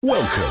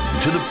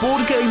Welcome to the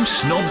Board Game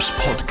Snobs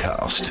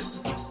Podcast.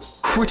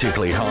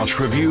 Critically harsh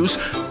reviews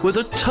with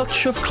a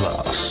touch of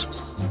class.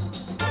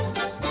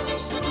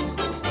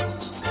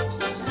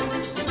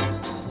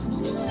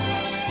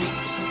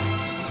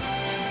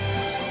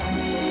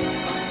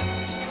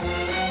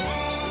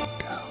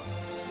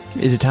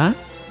 Is it time?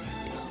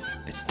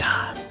 It's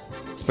time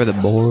for the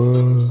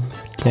Board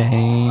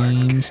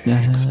Game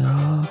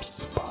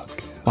Snobs.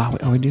 Wow,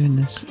 are we doing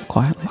this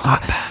quietly?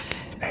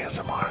 It's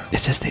ASMR.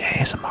 This is the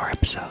ASMR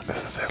episode.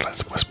 This is it.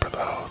 Let's whisper the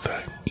whole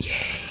thing.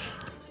 Yay.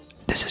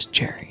 This is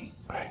Jerry.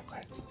 Wait.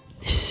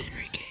 This is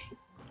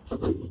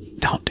Enrique.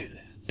 Don't do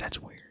that. That's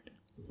weird.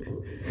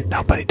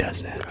 Nobody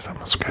does that. Because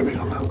I'm scraping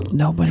on the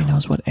Nobody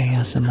knows what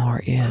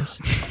ASMR is.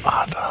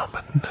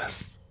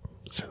 autonomous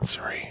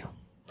sensory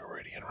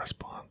meridian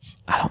response.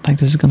 I don't think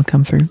this is going to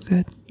come through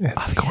good.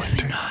 It's going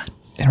to. Not.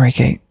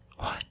 Enrique.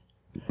 What?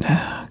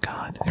 Oh,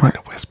 God. We're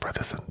going to whisper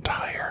this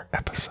entire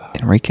episode.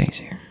 Enrique's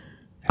here.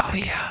 Oh,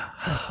 yeah.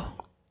 Hello.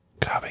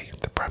 Gavi,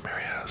 the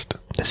primary host.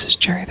 This is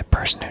Jerry, the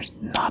person who's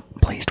not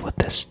pleased with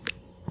this.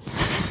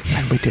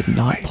 And we did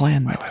not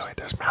plan this. Wait.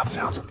 There's mouth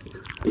sounds.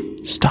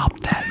 Stop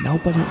that.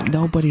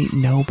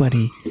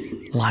 Nobody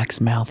likes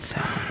mouth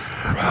sounds.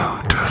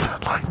 Who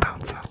doesn't like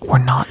mouth sounds? We're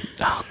not.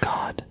 Oh,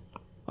 God.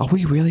 Are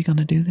we really going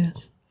to do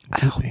this?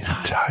 The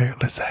entire,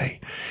 let's say,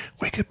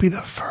 we could be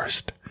the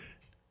first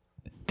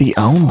The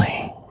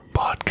only.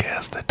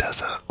 podcast that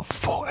does a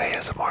full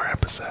ASMR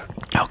episode.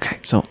 Okay,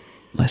 so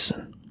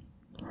listen.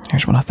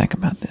 Here's what I think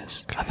about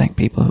this. I think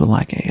people who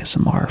like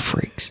ASMR are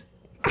freaks.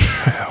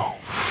 How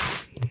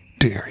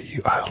dare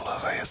you? I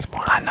love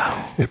ASMR. I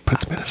know. It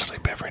puts me to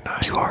sleep every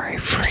night. You are a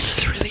freak. This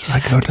is really I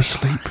sad. go to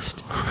sleep.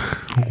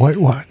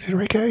 What,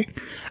 Enrique?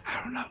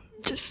 I don't know.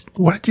 Just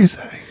What did you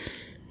say?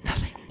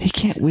 nothing. He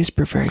can't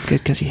whisper very good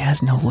because he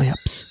has no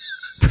lips.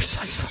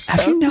 Precisely.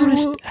 Have you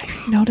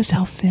noticed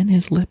how thin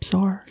his lips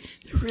are?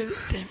 They're really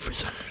thin for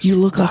some reason. You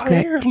look like Why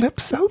that. are your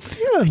lips so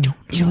thin?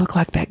 You look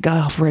like that guy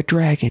off Red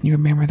Dragon. You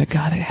remember the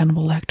guy that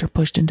Hannibal Lecter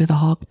pushed into the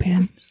hog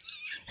pen?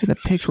 And the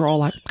pigs were all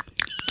like...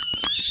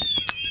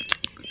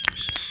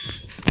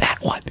 That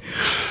one.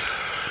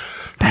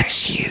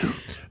 That's you.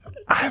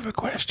 I have a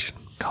question.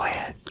 Go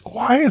ahead.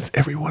 Why is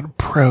everyone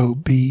pro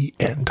bee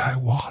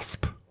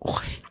anti-wasp?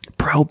 What?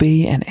 Pro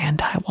bee and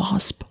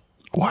anti-wasp.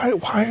 Why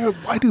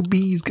do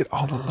bees get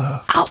all the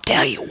love? I'll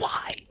tell you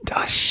why.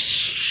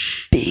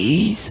 Shh.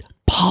 Bees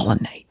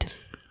pollinate.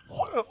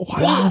 Why?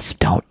 Wasps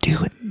don't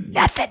do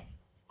nothing.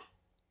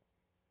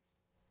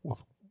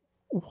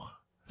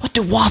 What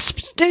do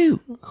wasps do?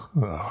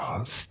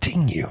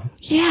 Sting you.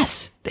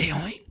 Yes. They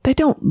only They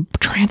don't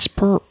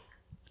transfer.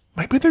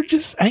 Maybe they're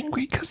just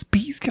angry because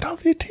bees get all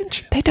the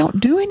attention. They don't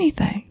do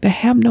anything. They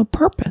have no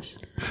purpose.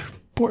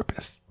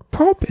 Porpoise.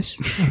 Purpose.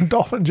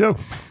 Dolphin joke.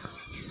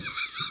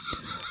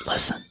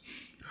 Listen.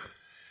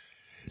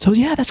 So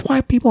yeah, that's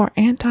why people are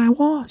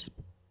anti-wasp.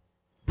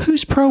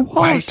 Who's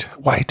pro-wasp?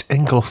 White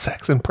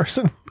Anglo-Saxon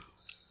person.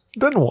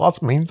 Doesn't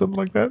wasp mean something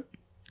like that?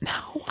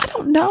 No, I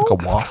don't know.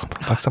 Like a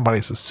wasp. Like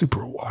somebody's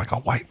like a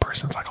white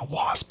person's like a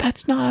wasp.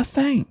 That's not a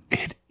thing.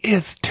 It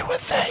is to a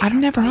thing. I've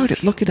never heard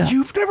it. Look it up.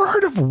 You've never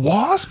heard of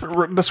wasp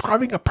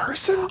describing a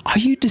person? Are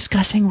you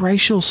discussing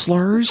racial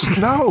slurs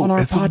No, on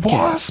our it's podcast?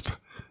 wasp.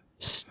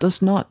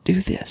 Let's not do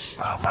this.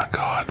 Oh my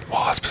God,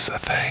 wasp is a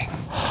thing.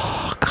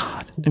 Oh,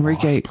 God.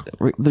 Enrique,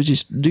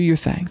 just do your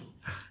thing.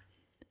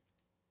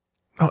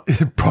 No,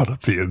 it brought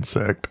up the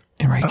insect.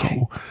 Enrique,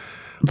 No.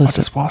 What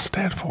listen. does WASP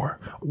stand for?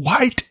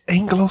 White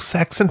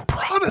Anglo-Saxon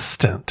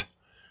Protestant.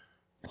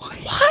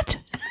 What?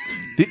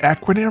 The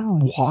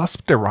acronym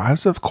WASP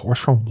derives, of course,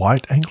 from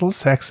White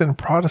Anglo-Saxon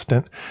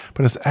Protestant,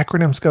 but as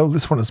acronyms go,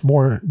 this one is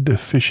more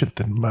deficient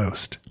than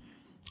most.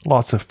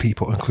 Lots of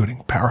people,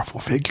 including powerful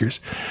figures,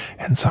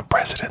 and some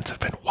presidents have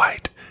been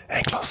white,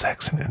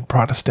 Anglo-Saxon, and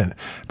Protestant,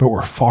 but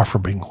were far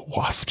from being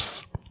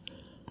WASPs.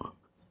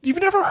 You've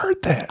never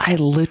heard that? I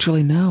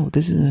literally know.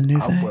 This is a new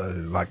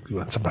thing. Like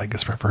when somebody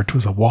gets referred to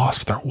as a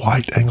WASP, they're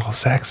white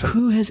Anglo-Saxon.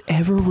 Who has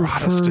ever referred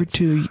Protestants,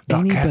 to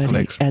not anybody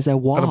Catholics. as a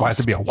wasp? Otherwise,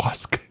 it'd be a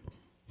WASC.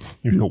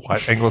 You're a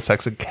white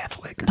Anglo-Saxon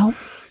Catholic. No,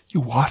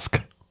 You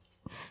WASC.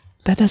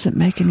 that doesn't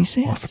make any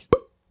sense. WASP.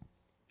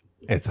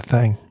 It's a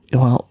thing.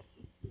 Well,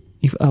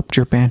 you've upped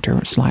your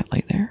banter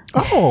slightly there.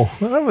 Oh,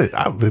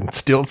 I've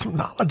instilled some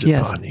knowledge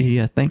Yes, upon you.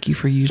 yeah. Thank you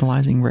for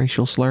utilizing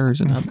racial slurs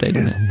and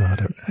updating It's it.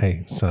 not a,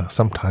 hey, so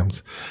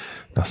sometimes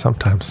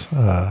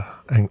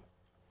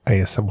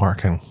ASMR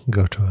can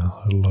go to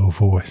a low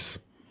voice.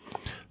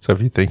 So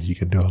if you think you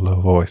can do a low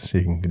voice,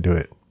 you can do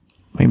it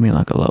What do you mean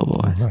like a low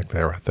voice? like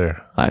that right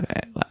there. Like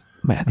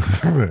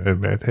Matthew.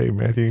 Hey,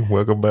 Matthew,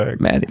 welcome back.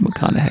 Matthew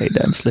McConaughey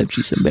done slipped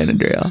you some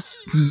Benadryl.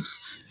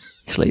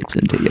 He sleeps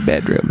into your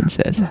bedroom and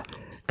says,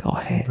 go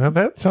ahead. Now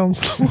that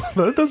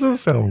doesn't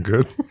sound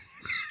good.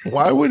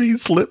 Why would he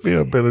slip me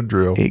a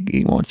Benadryl?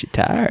 He wants you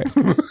tired.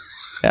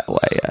 That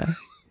way,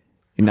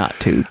 you're I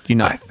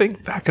not,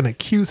 think I can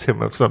accuse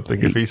him of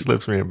something if he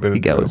slips me a Benadryl. he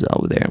goes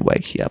over there and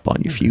wakes you up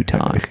on your futon.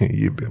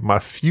 My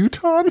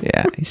futon?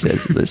 Yeah, he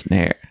says, listen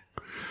here,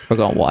 we're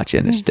going to watch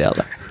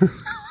Interstellar.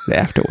 And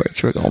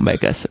afterwards, we're going to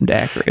make us some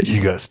daiquiris.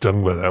 You got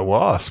stung by that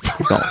wasp.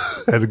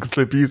 Had to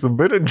slip you some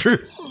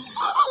Benadryl.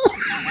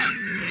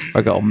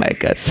 We're going to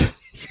make us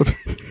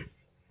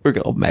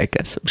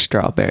some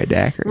strawberry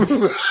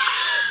daiquiris.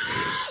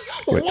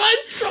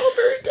 What?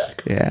 Strawberry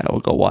daiquiri? Yeah, we'll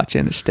go watch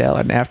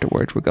Interstellar, and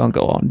afterwards, we're going to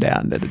go on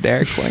down to the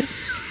Dairy Queen.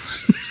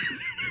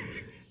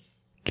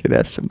 Get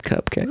us some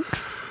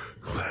cupcakes.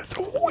 That's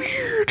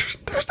weird.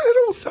 They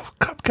don't sell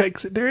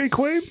cupcakes at Dairy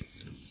Queen.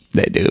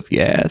 They do if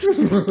you ask.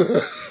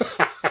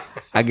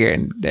 I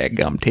guarantee that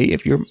guarantee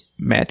if you're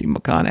Matthew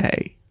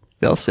McConaughey,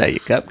 they'll sell you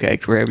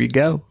cupcakes wherever you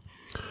go.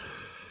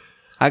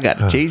 I got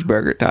a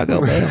cheeseburger at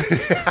Taco Bell.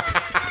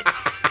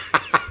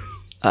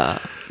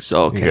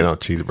 So okay. You get on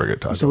cheeseburger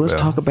at Taco So let's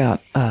Bell. talk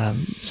about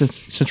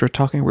since we're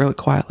talking really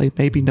quietly,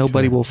 maybe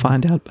nobody will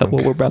find out about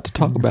what we're about to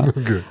talk about.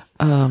 Good.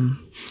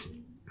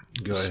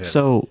 Go ahead.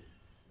 So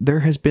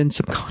there has been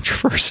some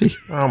controversy.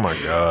 Oh my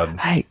God.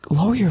 Hey,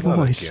 lower your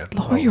voice. again.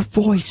 Lower your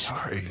voice.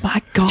 Sorry.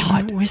 My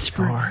God. Don't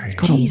whisper. Sorry.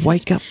 Gonna Jesus,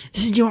 wake up.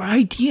 This is your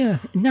idea.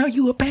 Now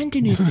you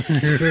abandon it.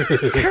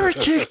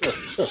 Heretic.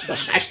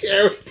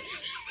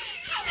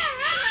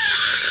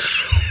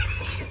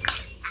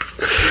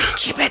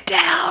 Keep it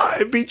down.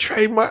 I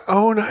betrayed my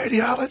own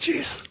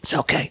ideologies. It's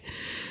okay.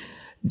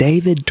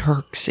 David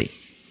Turksey.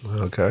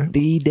 Okay.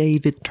 The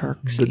David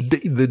Turksey.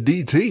 The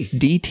DT.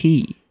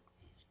 DT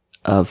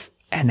of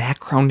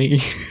Anachrony.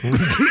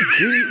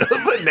 DT of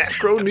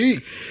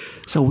Anachrony.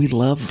 So we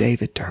love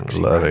David Turksey.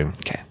 Love right? him.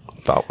 Okay.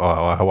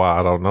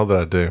 I don't know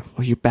that I do.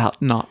 Well, you're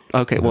about not.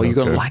 Okay, well, you're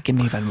going to Okay. like him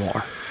even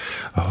more.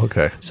 Oh,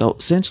 okay. So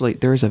essentially,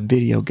 there's a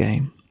video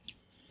game,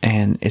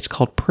 and it's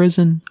called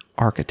Prison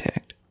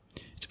Architect.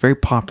 It's a very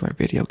popular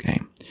video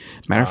game.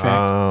 Matter of fact,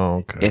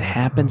 Oh, okay. it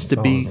happens to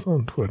be It's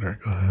on Twitter.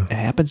 Go ahead. it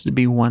happens to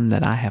be one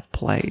that I have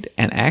played,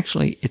 and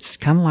actually, it's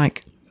kind of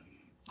like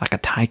a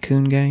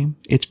tycoon game.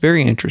 It's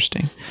very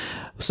interesting.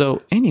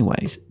 So,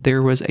 anyways,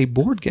 there was a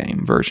board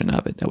game version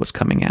of it that was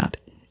coming out,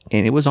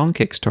 and it was on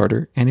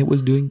Kickstarter, and it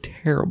was doing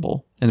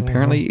terrible. And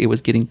apparently, it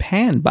was getting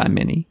panned by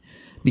many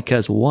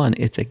because one,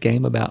 it's a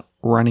game about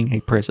running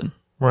a prison.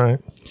 Right.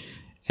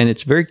 And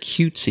it's very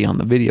cutesy on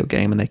the video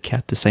game, and they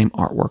kept the same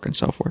artwork and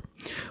so forth.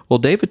 Well,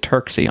 David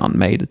Turksey on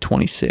May the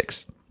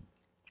 26th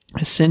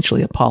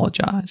essentially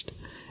apologized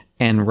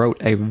and wrote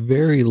a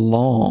very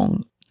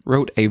long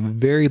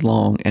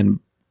and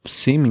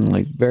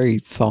seemingly very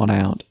thought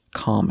out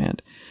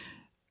comment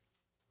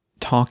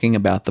talking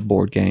about the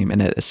board game,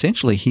 and that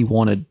essentially he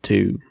wanted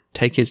to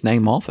take his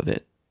name off of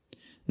it,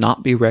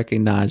 not be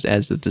recognized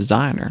as the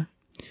designer.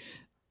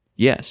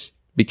 Yes,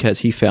 because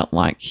he felt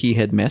like he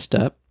had messed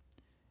up.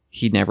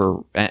 He never,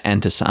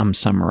 and I'm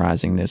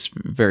summarizing this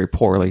very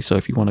poorly, so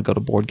if you want to go to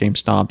Board Game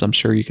Snobs, I'm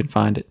sure you can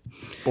find it.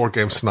 Board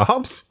Game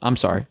Snobs? I'm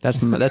sorry,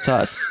 that's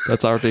us.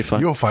 That's already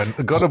fun. You'll find.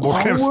 Go to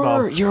Board Game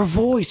Lower Snobs. your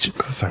voice.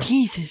 Sorry.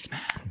 Jesus,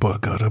 man.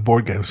 But go to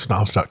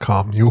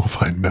BoardGameSnobs.com. You will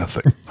find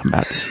nothing. I'm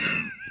about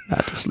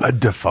to slip, A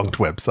defunct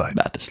website.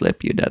 about to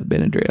slip you another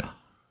Benadryl.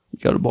 You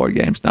go to Board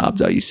Game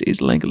Snobs, all you see is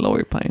a link and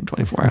lawyer playing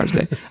 24 hours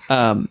a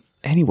day.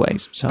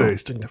 Anyways,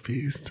 Dazed and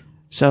confused.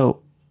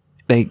 So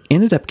they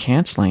ended up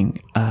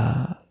canceling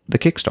the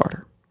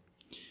Kickstarter,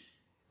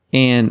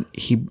 and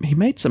he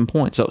made some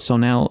points. So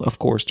now, of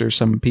course, there's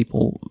some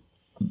people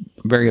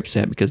very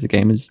upset because the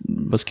game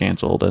was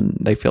canceled, and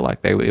they feel like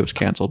it was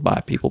canceled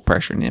by people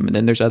pressuring him. And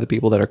then there's other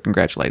people that are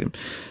congratulating him.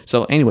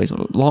 So, anyways,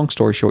 long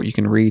story short, you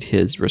can read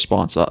his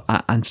response.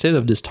 Instead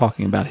of just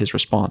talking about his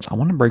response, I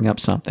want to bring up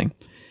something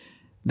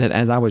that,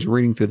 as I was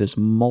reading through this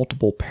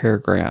multiple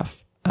paragraph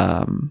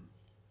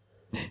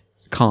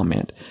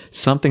comment,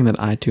 something that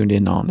I tuned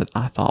in on that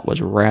I thought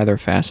was rather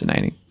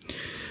fascinating.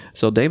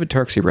 So David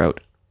Turksey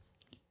wrote,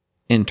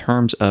 in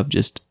terms of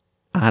just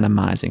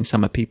itemizing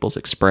some of people's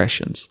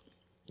expressions,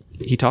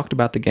 he talked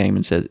about the game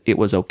and said it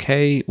was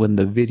okay when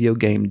the video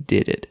game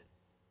did it.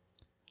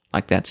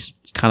 Like, that's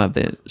kind of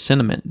the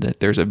sentiment, that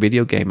there's a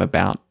video game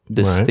about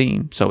this Right.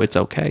 theme, so it's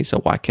okay. So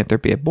why can't there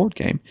be a board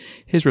game?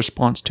 His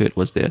response to it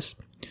was this: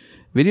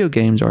 video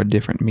games are a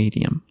different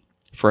medium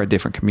for a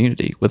different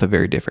community with a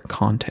very different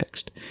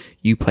context.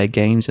 You play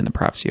games in the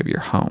privacy of your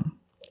home,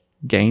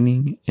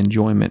 gaining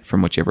enjoyment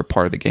from whichever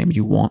part of the game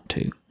you want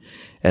to.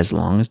 As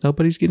long as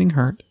nobody's getting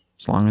hurt,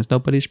 as long as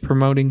nobody's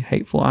promoting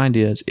hateful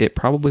ideas, it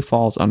probably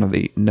falls under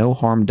the no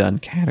harm done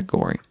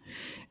category.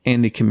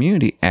 And the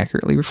community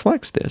accurately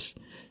reflects this.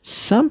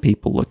 Some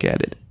people look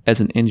at it as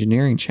an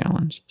engineering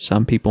challenge.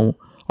 Some people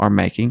are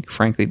making,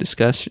 frankly,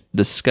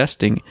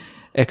 disgusting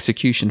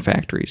execution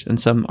factories, and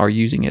some are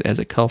using it as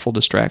a colorful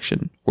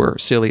distraction where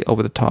silly,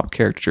 over-the-top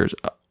characters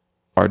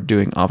are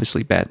doing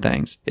obviously bad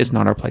things. It's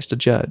not our place to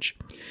judge.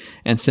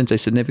 And since a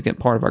significant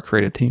part of our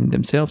creative team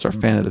themselves are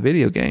fan of the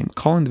video game,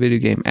 calling the video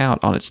game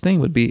out on its thing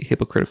would be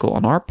hypocritical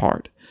on our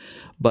part.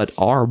 But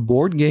our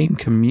board gaming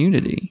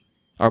community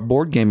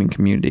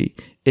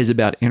is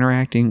about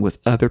interacting with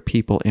other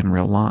people in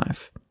real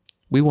life.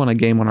 We want a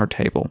game on our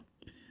table.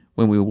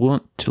 When we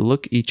want to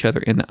look each other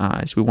in the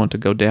eyes, we want to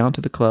go down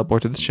to the club or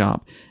to the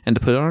shop and to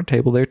put it on our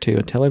table there too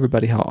and tell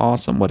everybody how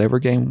awesome whatever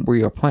game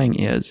we are playing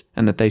is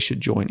and that they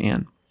should join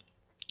in.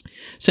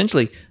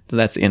 Essentially,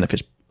 that's the end of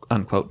his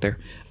unquote there.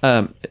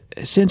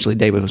 Essentially,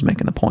 David was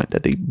making the point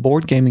that the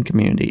board gaming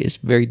community is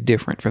very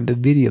different from the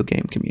video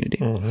game community.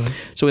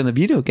 So in the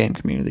video game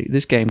community,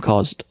 this game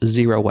caused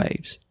zero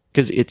waves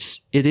because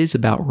it is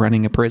about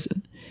running a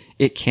prison.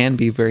 It can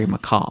be very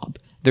macabre.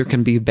 There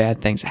can be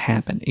bad things that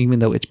happen, even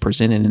though it's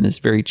presented in this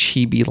very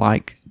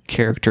chibi-like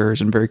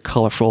characters and very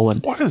colorful.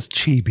 And What does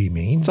chibi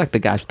mean? it's like the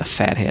guys with the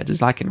fat heads.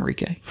 It's like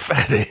Enrique.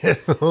 Fathead.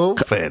 Oh,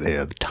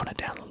 fathead. Tone it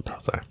down a little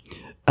bit. Sorry.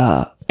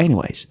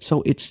 Anyways,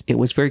 so it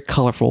was very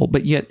colorful,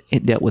 but yet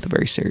it dealt with a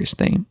very serious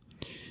theme.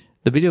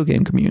 The video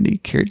game community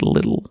cared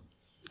little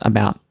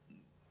about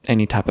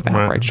any type of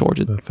outrage towards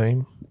it. The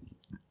theme.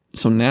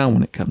 So now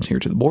when it comes here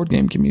to the board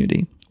game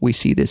community, we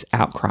see this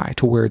outcry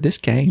to where this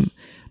game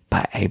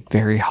by a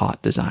very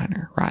hot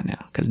designer right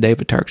now, because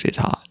David Turks is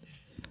hot.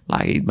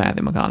 Like he's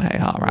Matthew McConaughey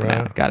hot right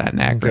now. Got an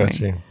Got acronym.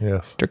 you.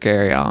 Yes.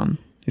 Terkarion.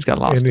 He's got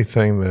lost.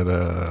 Anything that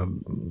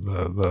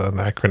the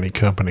Anachrony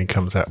company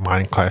comes out,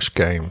 Mind Clash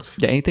Games.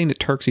 Yeah, anything that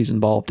Turksy's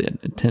involved in,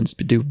 it tends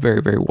to do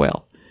very, very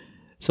well.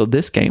 So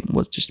this game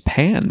was just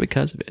panned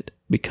because of it,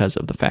 because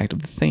of the fact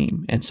of the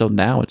theme. And so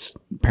now it's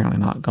apparently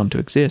not going to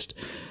exist,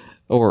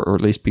 or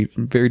at least be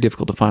very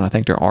difficult to find. I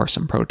think there are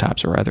some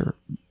prototypes or other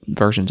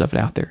versions of it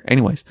out there.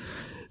 Anyways,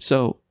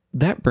 so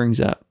that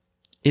brings up,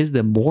 is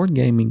the board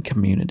gaming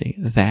community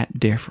that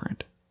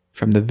different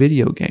from the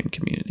video game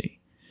community?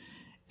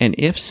 And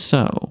if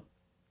so,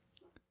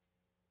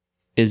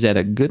 is that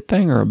a good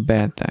thing or a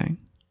bad thing?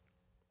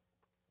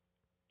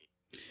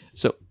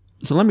 So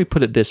let me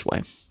put it this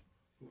way.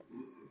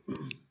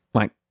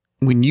 Like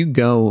when you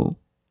go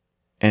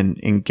and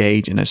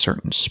engage in a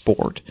certain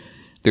sport,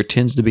 there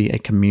tends to be a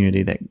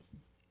community that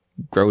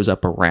grows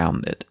up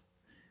around it.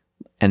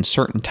 And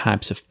certain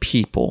types of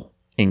people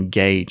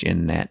engage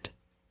in that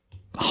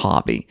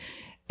hobby.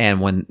 And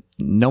when,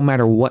 no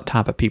matter what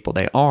type of people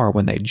they are,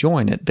 when they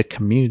join it, the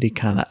community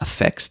kind of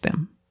affects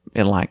them.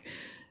 And like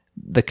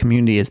the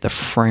community is the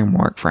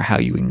framework for how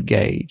you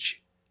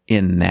engage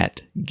in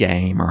that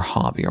game or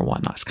hobby or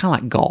whatnot. It's kind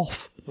of like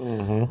golf.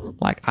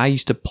 Like I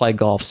used to play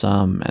golf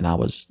some and I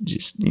was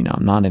just,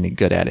 I'm not any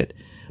good at it.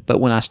 But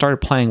when I started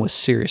playing with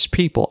serious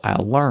people, I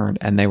learned,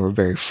 and they were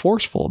very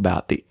forceful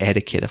about the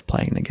etiquette of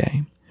playing the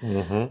game.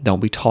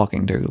 Don't be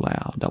talking too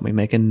loud. Don't be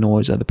making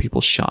noise other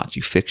people's shots.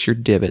 You fix your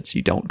divots.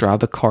 You don't drive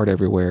the cart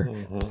everywhere.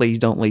 Please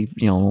don't leave,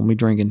 don't be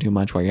drinking too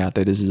much while you're out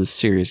there. This is a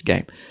serious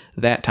game.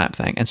 That type of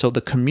thing. And so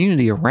the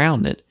community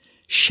around it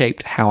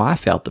shaped how I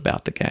felt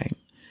about the game.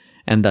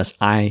 And thus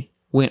I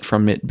went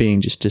from it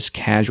being just this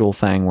casual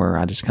thing where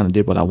I just kind of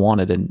did what I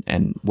wanted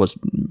and was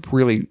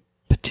really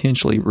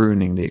potentially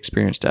ruining the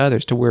experience to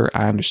others to where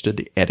I understood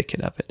the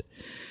etiquette of it.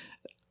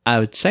 I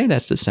would say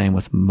that's the same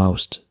with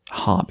most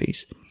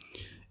hobbies.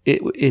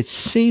 It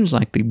seems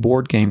like the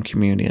board game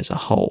community as a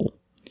whole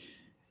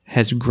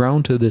has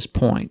grown to this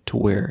point to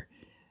where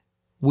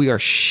we are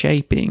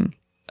shaping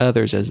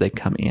others as they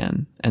come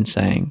in and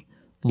saying,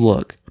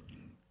 look,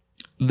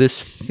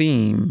 this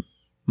theme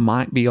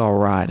might be all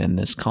right in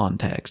this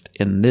context,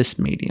 in this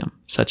medium,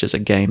 such as a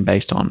game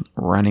based on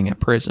running a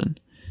prison,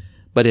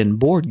 but in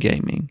board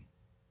gaming,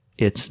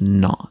 it's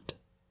not.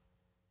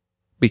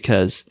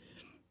 Because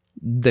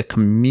the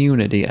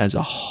community as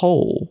a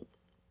whole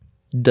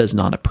does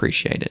not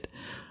appreciate it.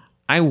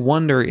 I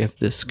wonder if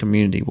this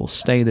community will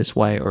stay this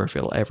way or if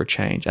it'll ever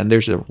change. And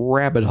there's a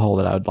rabbit hole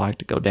that I would like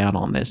to go down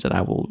on this that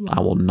I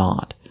will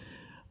not.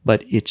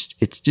 But it's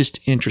just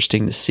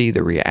interesting to see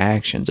the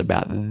reactions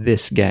about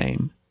this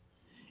game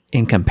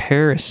in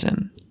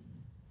comparison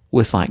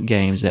with like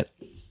games that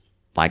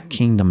like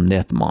Kingdom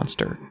Death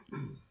Monster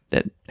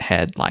that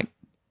had like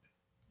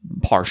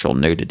partial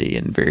nudity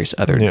and various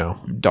other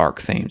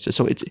dark themes.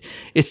 So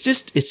it's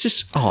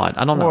just odd.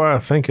 I don't know. Well, I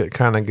think it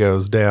kind of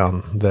goes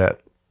down that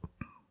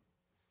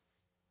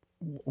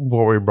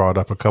what we brought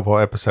up a couple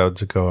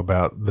episodes ago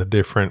about the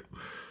different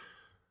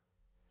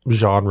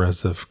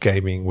genres of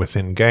gaming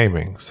within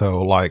gaming. So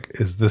like,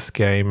 is this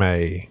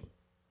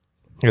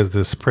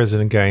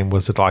prison game,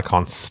 was it like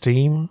on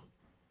Steam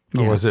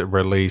or was it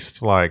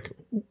released like,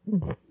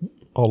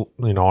 on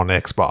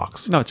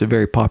Xbox? No, it's a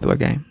very popular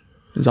game.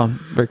 It's on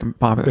very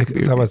popular.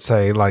 Because I would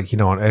say, like,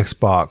 on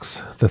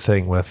Xbox, the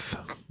thing with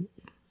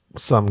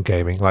some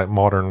gaming, like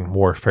Modern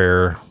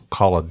Warfare,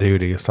 Call of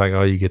Duty, it's like,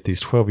 you get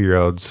these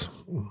 12-year-olds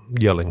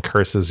yelling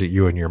curses at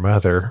you and your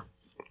mother.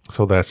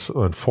 So that's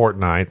on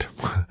Fortnite.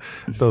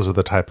 Those are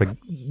the type of,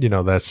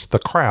 that's the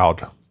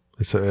crowd.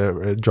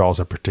 It draws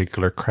a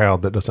particular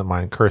crowd that doesn't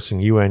mind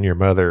cursing you and your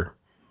mother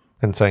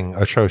and saying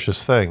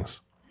atrocious things.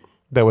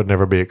 That would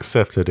never be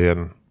accepted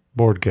in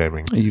board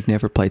gaming. You've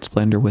never played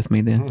Splendor with me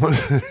then?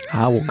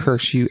 I will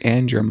curse you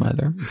and your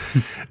mother.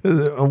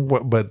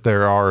 But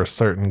there are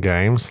certain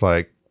games,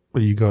 like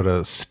you go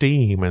to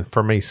Steam, and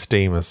for me,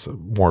 Steam is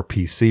more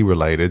PC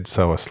related.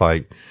 So it's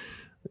like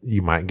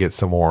you might get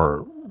some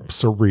more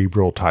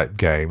cerebral type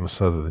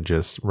games other than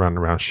just running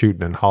around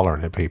shooting and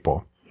hollering at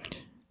people.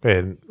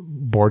 And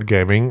board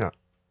gaming,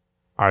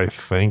 I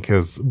think,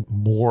 is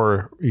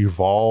more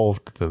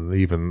evolved than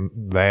even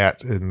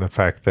that, in the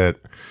fact that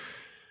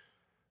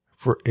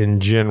in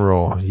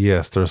general,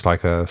 yes, there's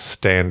like a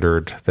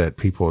standard that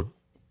people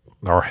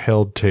are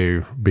held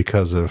to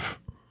because of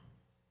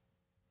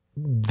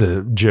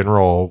the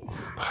general,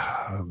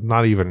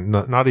 not even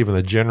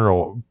the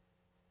general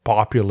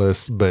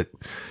populace, but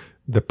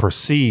the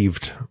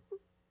perceived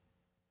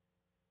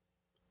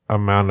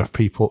amount of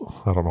people.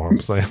 I don't know what I'm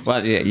saying.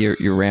 Well, yeah,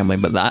 you're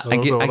rambling, but I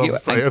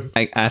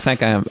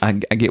think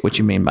I get what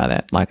you mean by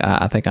that. Like,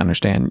 I think I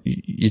understand.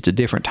 It's a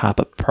different type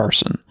of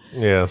person.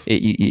 Yes,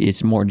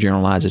 it's more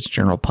generalized. It's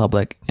general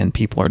public, and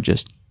people are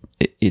just.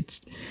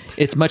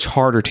 It's much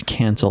harder to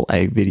cancel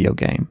a video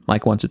game.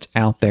 Like, once it's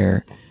out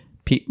there,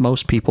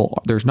 most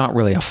people, there's not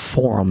really a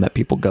forum that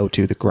people go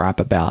to gripe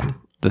about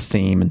the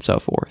theme and so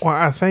forth. Well,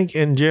 I think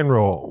in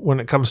general, when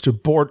it comes to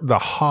the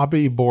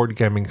hobby board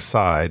gaming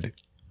side,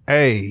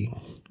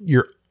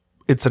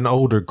 it's an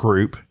older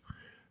group,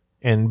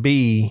 and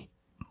B,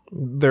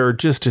 they're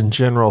just in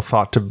general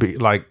thought to be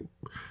like,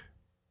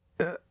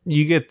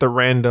 you get the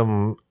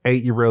random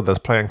 8-year-old that's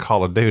playing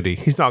Call of Duty.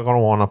 He's not going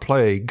to want to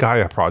play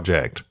Gaia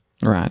Project.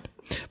 Right.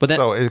 But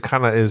so it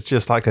kind of is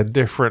just like a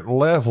different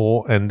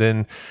level. And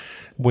then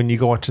when you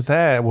go into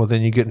that, well,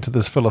 then you get into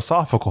this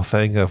philosophical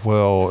thing of,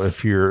 well,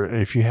 if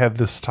you have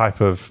this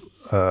type of,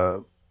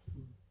 oh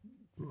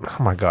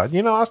my God,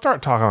 I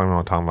start talking about what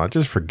I'm talking about.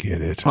 Just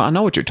forget it. Well, I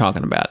know what you're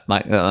talking about.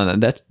 Like,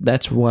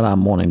 that's what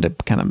I'm wanting to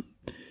kind of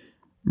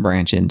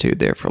branch into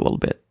there for a little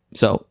bit.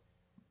 So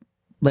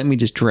let me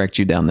just direct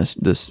you down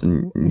this,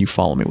 and you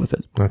follow me with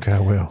it. Okay, I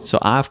will. So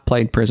I've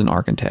played Prison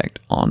Architect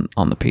on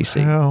the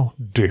PC. How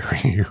dare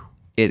you?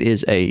 It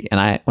is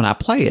when I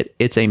play it,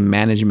 it's a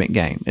management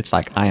game. It's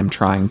like I am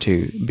trying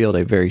to build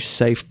a very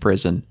safe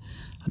prison.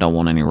 I don't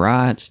want any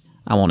riots.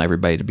 I want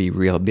everybody to be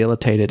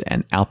rehabilitated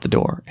and out the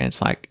door. And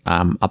it's like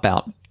I'm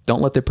about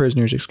don't let the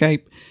prisoners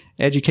escape,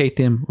 educate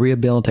them,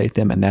 rehabilitate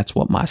them, and that's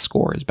what my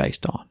score is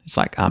based on. It's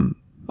like I'm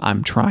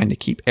trying to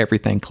keep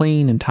everything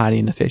clean and tidy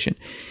and efficient.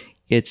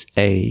 It's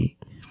a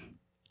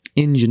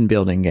engine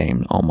building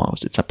game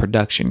almost. It's a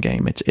production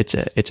game. It's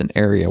an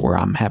area where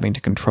I'm having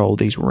to control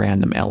these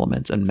random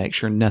elements and make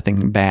sure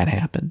nothing bad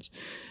happens.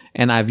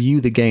 And I view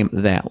the game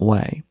that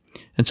way.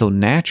 And so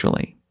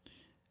naturally,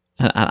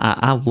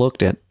 I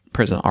looked at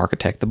Prison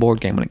Architect, the board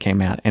game, when it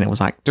came out, and it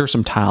was like there's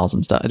some tiles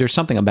and stuff. There's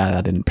something about it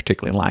I didn't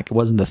particularly like. It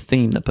wasn't the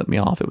theme that put me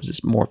off. It was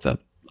just more of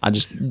I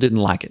just didn't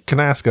like it. Can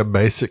I ask a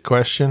basic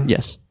question?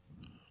 Yes.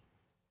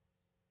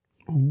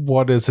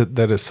 What is it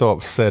that is so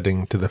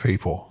upsetting to the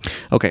people?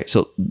 Okay,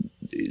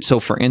 so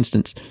for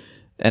instance,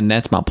 and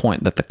that's my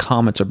point, that the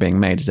comments are being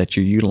made is that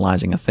you're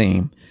utilizing a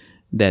theme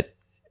that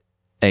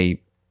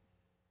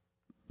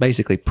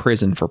basically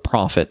prison for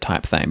profit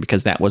type thing,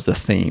 because that was the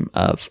theme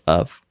of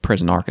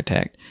Prison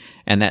Architect,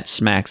 and that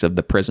smacks of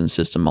the prison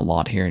system a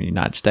lot here in the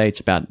United States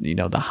about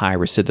the high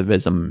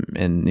recidivism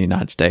in the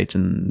United States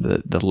and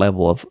the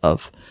level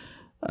of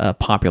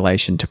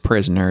population to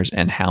prisoners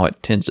and how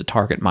it tends to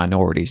target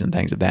minorities and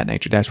things of that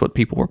nature. That's what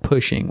people were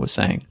pushing, was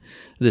saying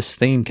this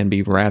theme can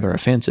be rather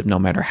offensive no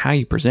matter how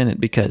you present it,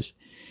 because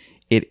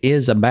it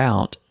is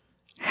about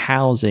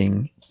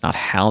housing. Not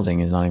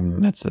housing is not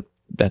even, that's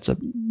a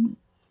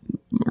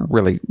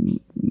really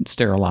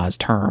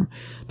sterilized term,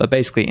 but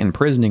basically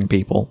imprisoning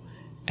people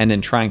and then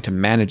trying to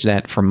manage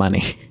that for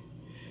money.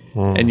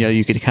 And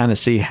you could kind of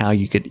see how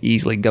you could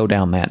easily go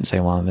down that and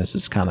say, well, this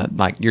is kind of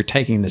like you're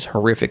taking this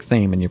horrific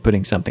theme and you're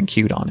putting something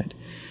cute on it.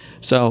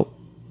 So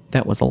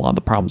that was a lot of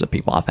the problems that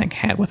people, I think,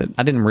 had with it.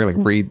 I didn't really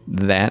read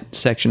that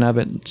section of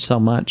it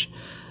so much,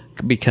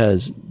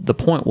 because the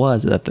point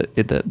was that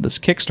this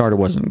Kickstarter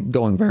wasn't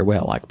going very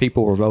well. Like,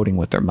 people were voting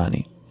with their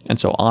money. And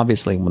so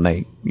obviously when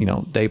they,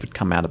 David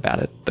come out about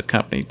it, the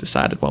company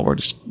decided, well, we're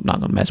just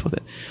not going to mess with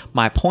it.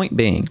 My point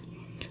being,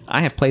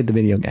 I have played the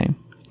video game.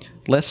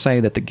 Let's say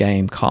that the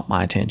game caught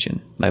my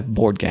attention, that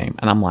board game,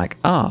 and I'm like,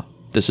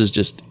 this is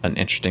just an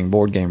interesting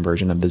board game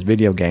version of this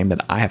video game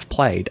that I have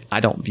played. I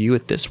don't view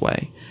it this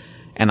way.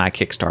 And I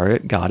kickstarted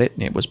it, got it,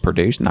 and it was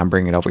produced, and I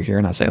bring it over here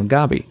and I say,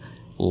 Gabi,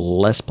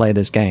 let's play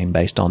this game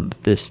based on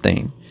this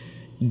theme.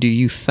 Do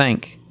you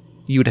think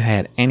you'd have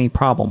had any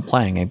problem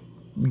playing a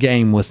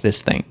game with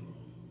this theme?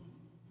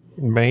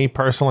 Me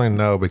personally,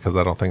 no, because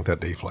I don't think that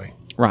deeply.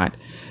 Right.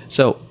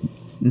 So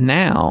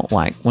now,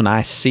 like, when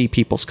I see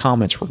people's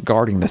comments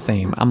regarding the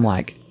theme, I'm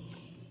like,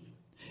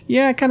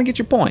 yeah, I kind of get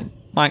your point.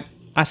 Like,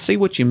 I see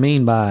what you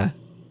mean by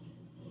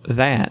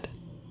that,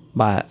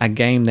 by a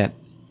game that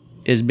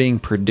is being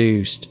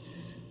produced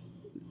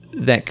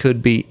that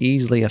could be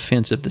easily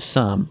offensive to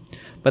some.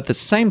 But at the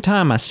same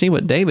time, I see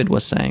what David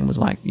was saying, was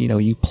like,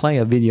 you play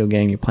a video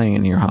game, you're playing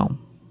in your home.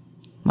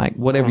 Like,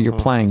 whatever you're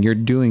playing, you're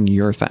doing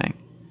your thing.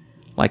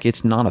 Like,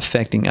 it's not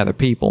affecting other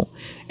people.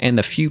 And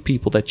the few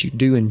people that you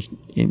do, in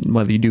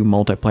whether you do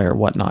multiplayer or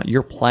whatnot,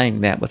 you're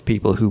playing that with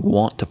people who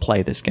want to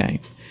play this game.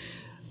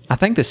 I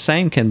think the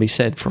same can be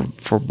said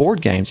for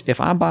board games.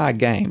 If I buy a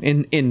game,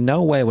 in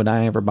no way would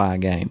I ever buy a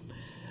game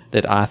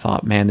that I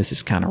thought, man, this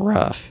is kind of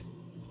rough.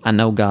 I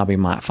know Gabi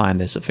might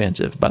find this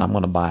offensive, but I'm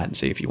going to buy it and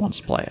see if he wants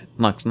to play it.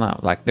 Like, it's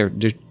not like they're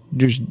just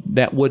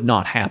that would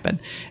not happen.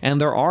 And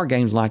there are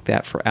games like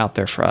that out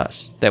there for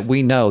us that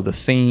we know the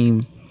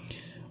theme,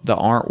 the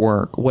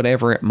artwork,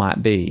 whatever it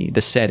might be,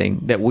 the setting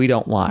that we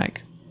don't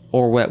like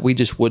or what we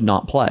just would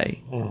not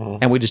play.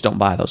 And we just don't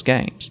buy those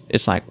games.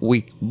 It's like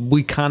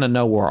we kind of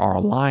know where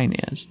our line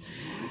is.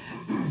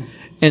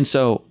 And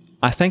so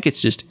I think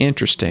it's just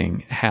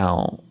interesting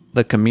how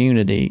the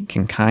community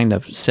can kind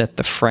of set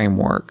the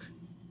framework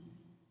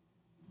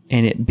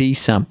and it be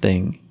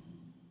something.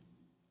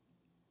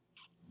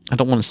 I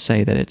don't want to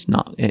say that it's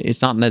not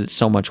that it's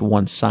so much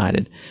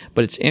one-sided,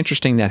 but it's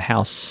interesting that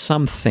how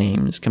some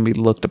themes can be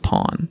looked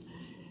upon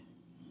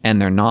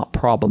and they're not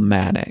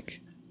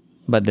problematic,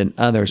 but then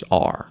others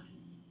are.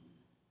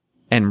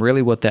 And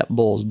really what that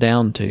boils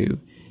down to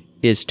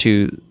is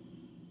to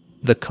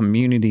the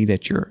community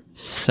that you're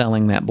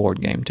selling that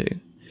board game to.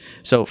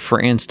 So, for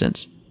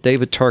instance,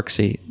 David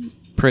Turksey,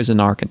 Prison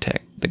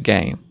Architect, the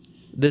game.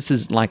 This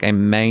is like a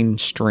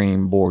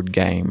mainstream board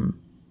game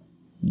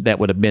that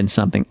would have been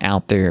something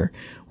out there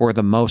where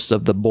the most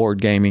of the board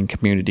gaming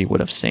community would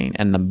have seen.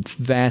 And the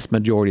vast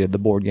majority of the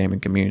board gaming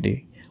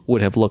community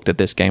would have looked at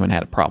this game and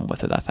had a problem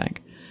with it, I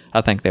think.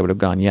 I think they would have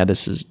gone, yeah,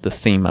 this is the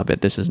theme of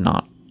it. This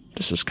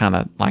is kind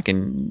of like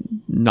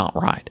not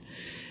right.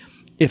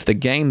 If the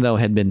game, though,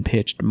 had been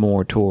pitched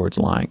more towards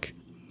like,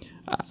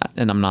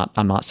 and I'm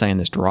not saying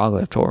this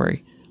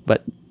derogatory,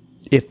 but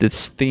if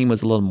this theme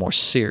was a little more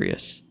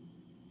serious,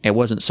 it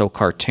wasn't so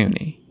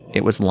cartoony.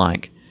 It was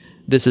like,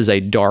 this is a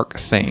dark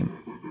theme.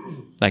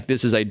 Like,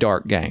 this is a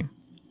dark game.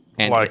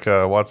 And like,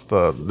 what's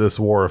this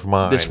War of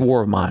Mine? This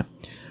War of Mine.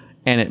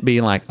 And it'd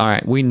be like, all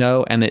right, we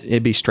know, and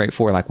it'd be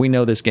straightforward. Like, we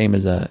know this game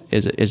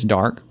is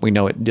dark. We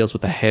know it deals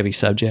with a heavy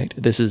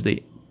subject. This is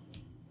the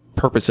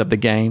purpose of the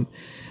game.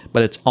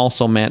 But it's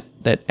also meant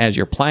that as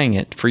you're playing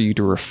it, for you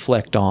to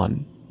reflect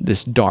on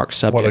this dark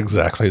subject. What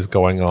exactly is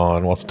going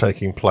on, what's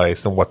taking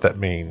place, and what that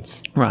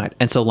means. Right.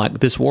 And so, like,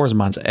 this War of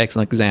Mine's an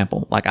excellent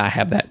example. Like, I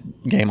have that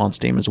game on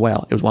Steam as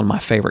well. It was one of my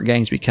favorite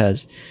games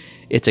because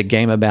it's a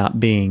game about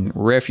being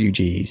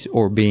refugees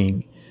or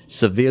being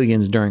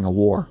civilians during a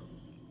war.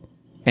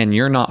 And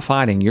you're not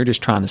fighting, you're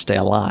just trying to stay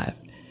alive.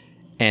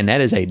 And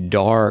that is a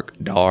dark,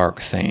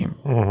 dark theme.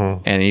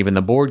 Mm-hmm. And even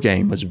the board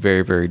game was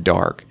very, very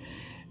dark.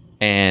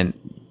 And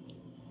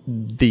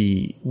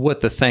the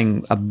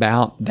thing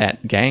about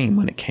that game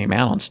when it came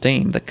out on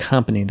Steam, the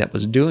company that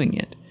was doing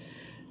it,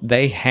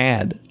 they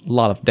had a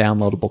lot of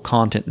downloadable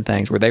content and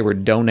things where they were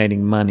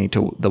donating money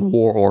to the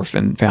War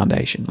Orphan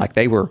Foundation. Like,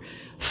 they were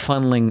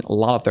funneling a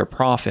lot of their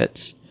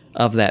profits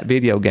of that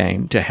video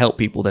game to help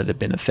people that had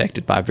been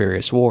affected by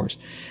various wars.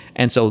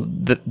 And so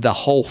the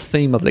whole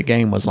theme of the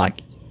game was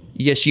like,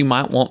 yes, you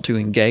might want to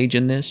engage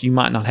in this. You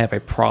might not have a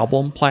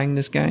problem playing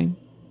this game,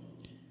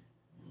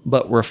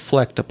 but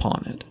reflect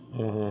upon it.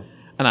 Mm-hmm.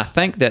 And I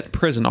think that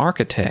Prison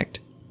Architect,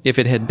 if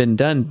it had been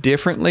done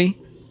differently,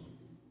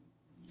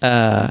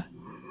 and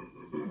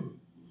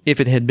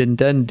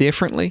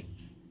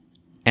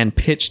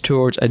pitched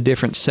towards a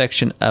different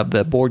section of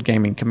the board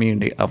gaming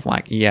community of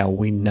like, yeah,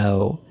 we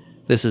know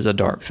this is a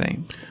dark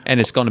theme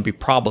and it's going to be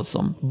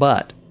troublesome,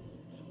 but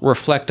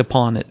reflect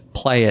upon it,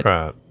 play it,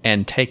 right,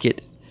 and take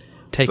it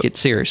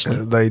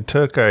seriously. They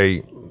took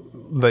a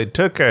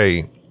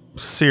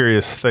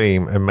serious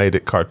theme and made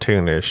it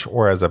cartoonish,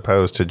 whereas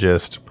opposed to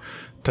just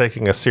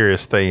taking a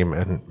serious theme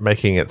and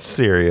making it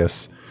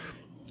serious,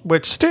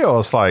 which still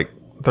is like,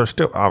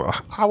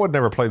 I would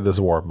never play this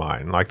War of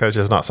Mine. Like, that's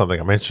just not something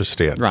I'm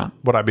interested in. Right.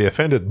 Would I be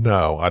offended?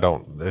 No, I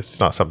don't.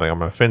 It's not something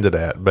I'm offended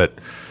at. But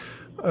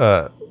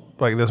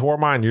like this War of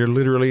Mine, you're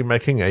literally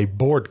making a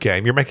board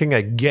game. You're making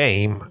a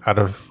game out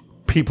of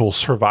people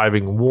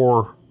surviving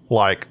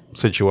war-like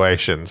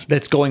situations.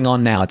 That's going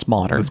on now. It's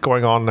modern. It's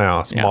going on now.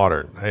 It's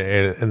modern.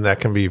 And that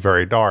can be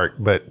very dark.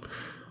 But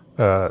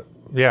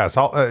yeah, it's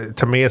all,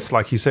 to me, it's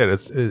like you said,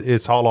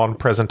 it's all on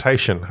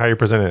presentation, how you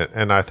present it.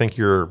 And I think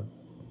you're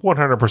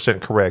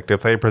 100% correct.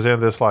 If they present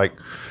this like,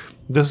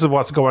 this is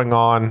what's going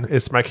on,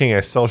 it's making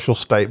a social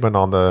statement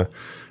on the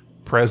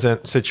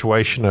present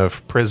situation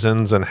of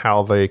prisons and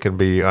how they can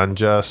be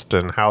unjust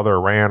and how they're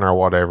ran or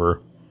whatever,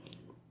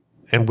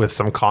 and with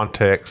some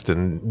context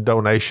and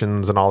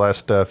donations and all that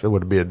stuff, it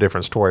would be a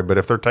different story. But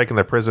if they're taking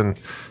the prison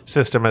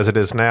system as it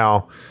is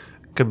now,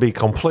 could be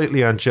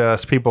completely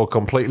unjust, people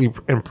completely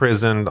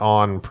imprisoned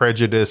on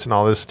prejudice and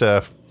all this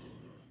stuff,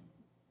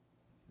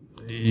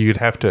 you'd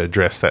have to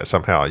address that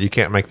somehow. You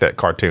can't make that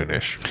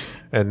cartoonish.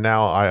 And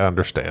now I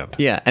understand.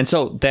 Yeah, and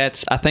so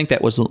I think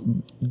that was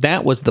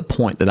the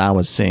point that I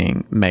was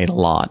seeing made a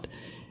lot.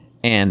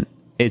 And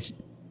it's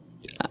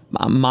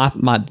my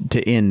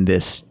to end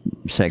this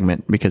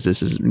segment, because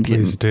this is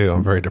please do.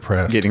 I'm very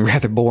depressed. Getting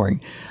rather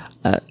boring.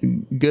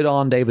 Good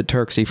on David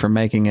Turksey for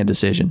making a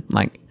decision.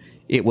 Like,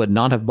 it would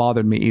not have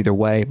bothered me either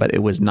way, but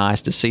it was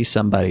nice to see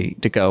somebody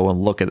to go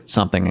and look at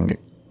something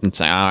and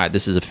say, all right,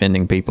 this is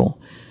offending people.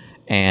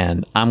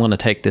 And I'm going to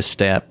take this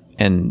step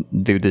and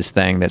do this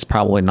thing that's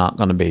probably not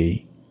going to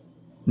be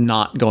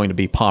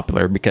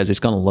popular, because it's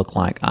going to look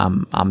like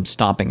I'm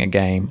stopping a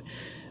game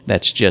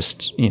that's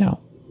just,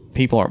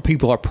 people are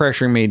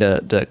pressuring me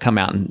to come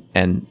out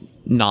and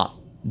not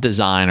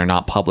design or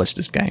not publish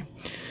this game.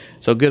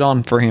 So good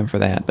on for him for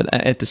that. But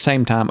at the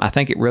same time, I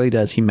think it really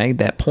does. He made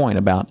that point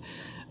about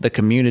the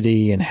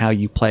community and how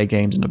you play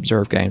games and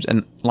observe games.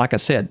 And like I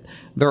said,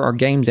 there are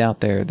games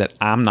out there that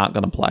I'm not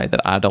going to play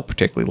that I don't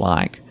particularly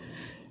like.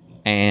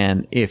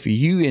 And if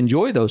you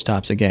enjoy those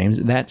types of games,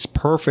 that's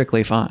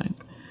perfectly fine.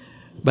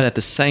 But at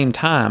the same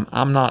time,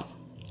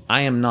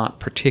 I am not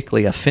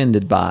particularly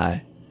offended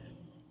by,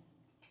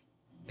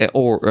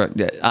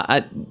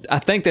 I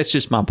think that's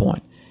just my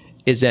point,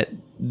 is that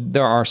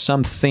there are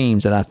some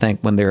themes that I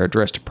think when they're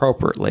addressed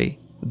appropriately,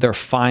 they're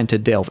fine to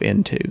delve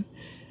into.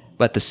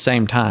 But at the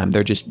same time,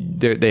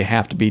 they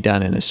have to be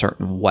done in a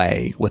certain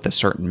way with a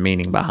certain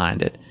meaning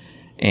behind it.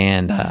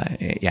 And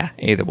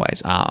either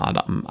ways,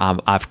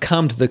 I've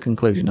come to the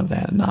conclusion of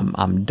that, and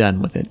I'm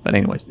done with it. But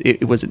anyways,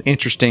 it was an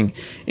interesting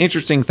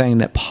thing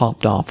that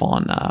popped off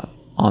on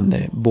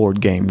the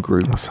board game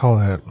group. I saw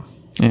that.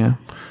 Yeah,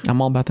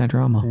 I'm all about that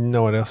drama. You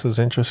know what else is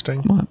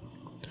interesting? What?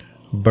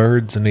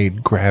 Birds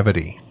need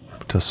gravity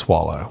to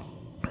swallow.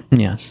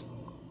 Yes.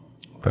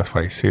 That's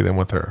why you see them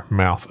with their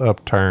mouth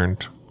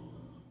upturned,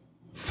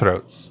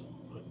 throats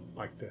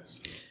like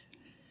this.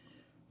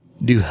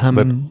 Do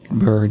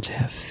hummingbirds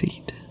have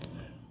feet?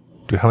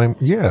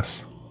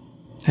 Yes.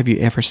 Have you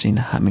ever seen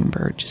a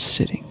hummingbird just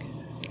sitting?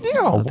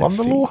 Yeah, I'm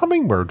the little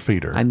hummingbird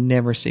feeder. I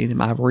never see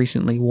them. I've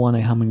recently won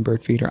a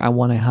hummingbird feeder. I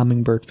won a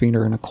hummingbird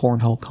feeder in a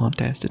cornhole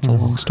contest. It's a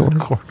long story.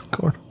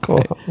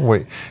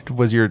 Wait,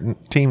 was your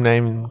team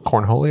name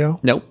Cornholio?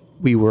 Nope.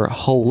 We were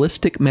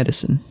holistic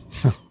medicine.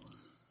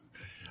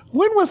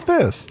 When was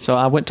this? So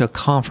I went to a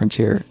conference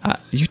here.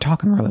 You're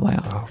talking really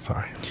loud. Oh,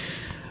 sorry.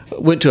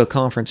 Went to a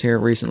conference here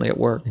recently at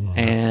work,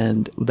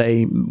 and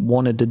they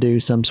wanted to do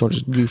some sort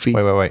of goofy...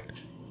 Wait.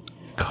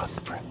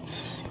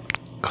 Conference.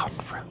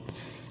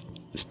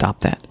 Stop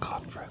that.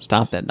 Conference.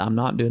 Stop that. I'm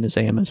not doing this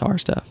AMSR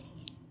stuff.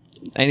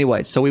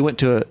 Anyway, so we went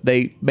to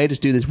they made us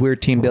do this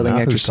weird team building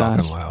exercise.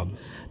 Who's talking loud?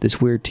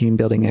 This weird team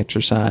building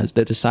exercise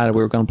that decided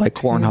we were going to play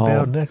cornhole. Team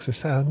building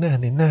exercise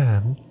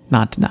 99.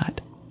 Not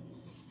tonight.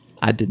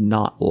 I did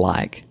not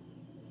like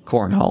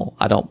cornhole.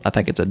 I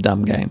think it's a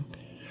dumb game.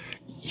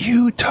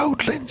 You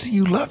told Lindsay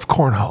you love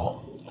cornhole.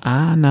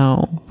 I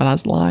know, but I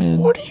was lying.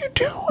 What are you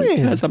doing?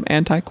 Because I'm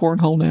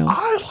anti-cornhole now.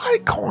 I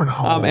like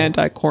cornhole. I'm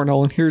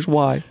anti-cornhole, and here's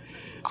why.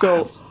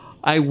 So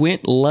I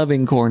went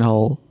loving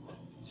cornhole,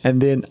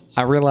 and then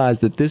I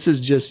realized that this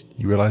is just...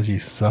 You realize you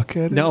suck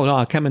at it? No,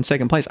 I come in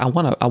second place. I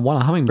want a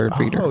hummingbird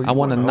feeder. I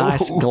want a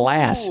nice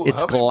glass.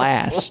 It's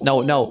glass.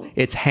 No,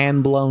 it's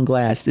hand-blown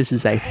glass. This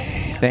is a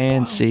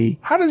fancy...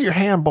 How does your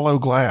hand blow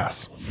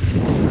glass?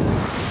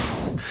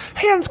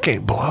 Hands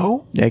can't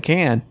blow. They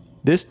can.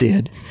 This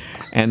did.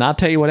 And I'll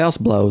tell you what else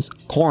blows.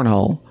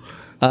 Cornhole.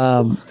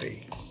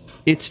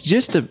 It's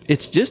just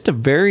a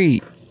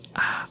very...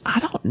 I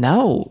don't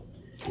know.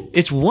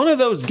 It's one of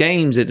those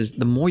games that is,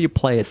 the more you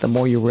play it, the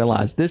more you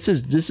realize this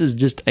is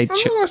just a...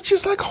 it's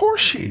just like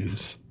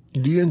horseshoes.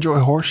 Do you enjoy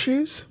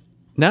horseshoes?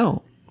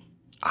 No.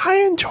 I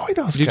enjoy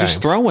those You're games.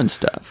 just throwing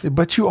stuff.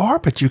 But you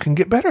can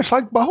get better. It's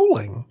like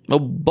bowling. Well,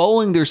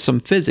 bowling, there's some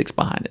physics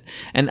behind it.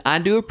 And I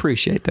do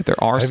appreciate that there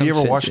are some physics.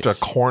 Have you ever physics.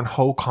 watched a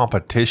cornhole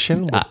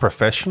competition with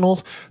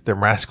professionals? The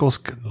rascals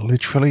can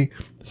literally...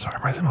 Sorry,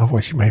 I'm raising my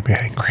voice. You made me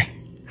angry.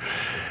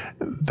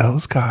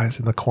 Those guys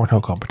in the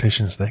cornhole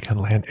competitions, they can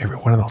land every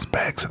one of those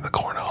bags in the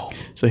cornhole.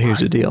 So here's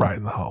the deal. Right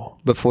in the hole.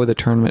 Before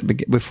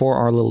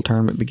our little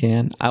tournament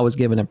began, I was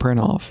given a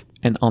print off.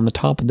 And on the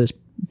top of this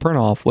print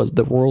off was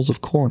the rules of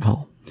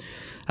cornhole.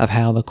 Of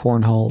how the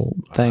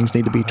cornhole things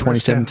need to be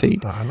 27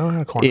 feet. I know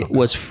how cornhole It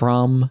was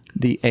from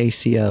the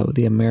ACO,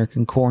 the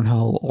American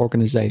Cornhole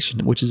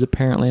Organization, which is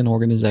apparently an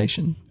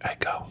organization.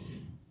 Echo.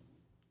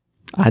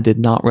 I did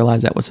not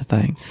realize that was a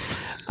thing.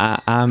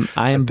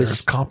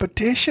 There's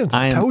competitions.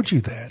 I told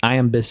you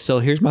that. So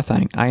here's my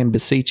thing. I am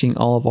beseeching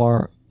all of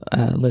our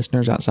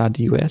listeners outside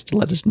the U.S. to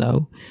let us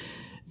know.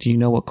 Do you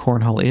know what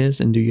cornhole is,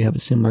 and do you have a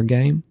similar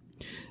game?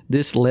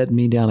 This led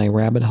me down a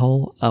rabbit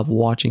hole of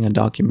watching a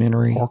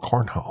documentary Or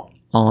cornhole.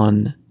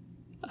 on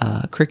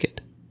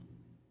cricket.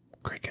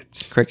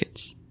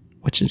 Crickets.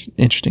 Which is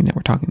interesting that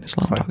we're talking this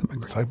long.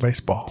 It's like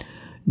baseball.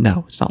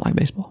 No, it's not like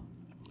baseball.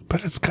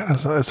 But it's kind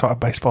of that's what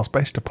baseball's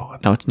based upon.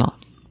 No, it's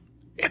not.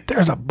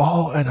 There's a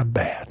ball and a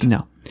bat.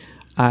 No.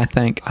 I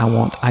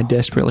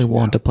desperately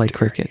want to play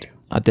cricket.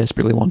 I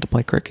desperately want to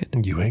play cricket.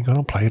 You ain't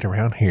gonna play it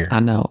around here. I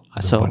know.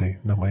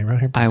 Nobody around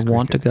here. I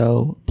want to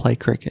go play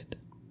cricket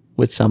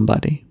with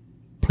somebody.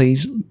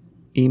 Please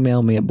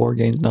email me at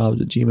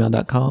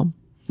boardgamesnobs@gmail.com.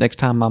 Next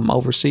time I'm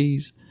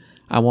overseas,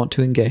 I want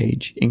to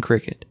engage in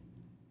cricket.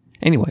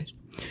 Anyways,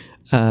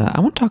 I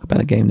want to talk about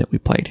a game that we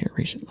played here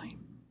recently.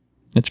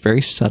 It's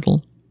very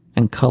subtle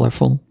and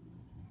colorful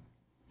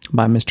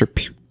by Mr.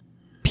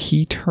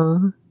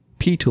 Peter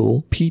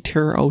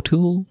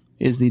O'Toole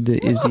is the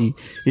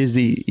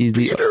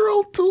Peter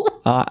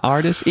O'Toole,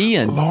 artist.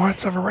 Ian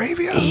Lawrence of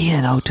Arabia.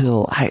 Ian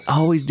O'Toole. I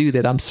always do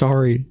that. I'm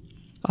sorry.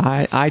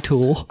 I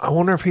Toole. I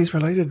wonder if he's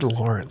related to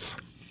Lawrence.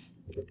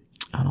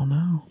 I don't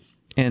know.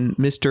 And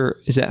is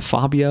that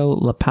Fabio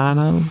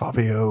Lupano?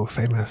 Fabio,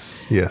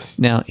 famous. Yes.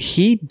 Now,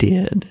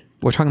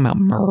 we're talking about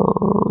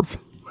Merv.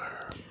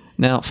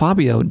 Now,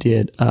 Fabio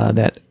did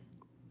that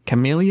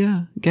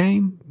Camellia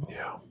game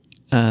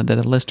that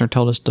a listener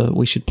told us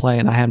we should play,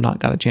 and I have not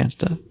got a chance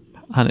to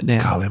hunt it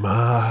down.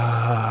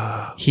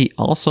 Kalima. He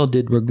also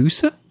did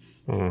Ragusa,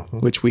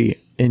 which we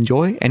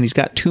enjoy, and he's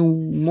got 2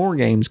 more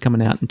games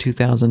coming out in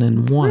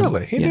 2001.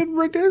 Really? He did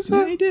Ragusa?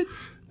 Yeah, he did.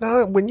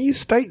 Now, when you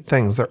state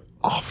things, they're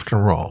often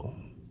wrong.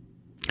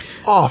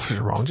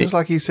 Often wrong. Just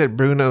like he said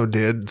Bruno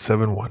did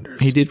Seven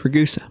Wonders. He did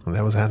Ragusa. And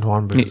that was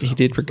Antoine Bouza. He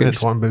did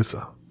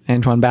Ragusa.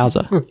 Antoine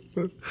Bauza.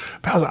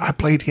 Bowser, I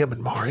played him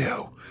in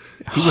Mario.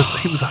 He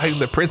was hiding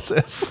the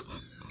princess.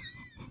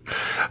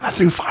 I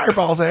threw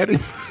fireballs at him.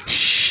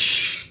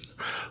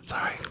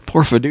 Sorry.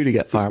 Poor Faduti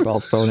got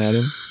fireballs thrown at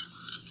him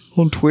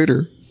on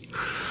Twitter.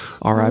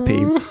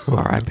 R.I.P.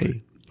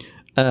 R.I.P.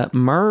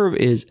 Merv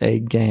is a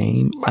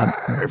game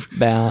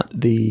about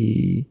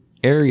the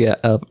area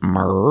of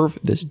Merv,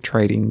 this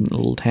trading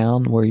little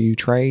town where you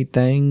trade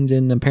things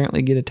and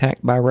apparently get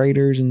attacked by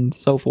raiders and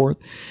so forth.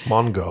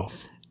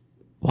 Mongols.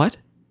 What?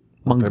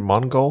 They're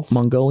Mongols?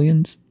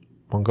 Mongolians?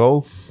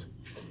 Mongols?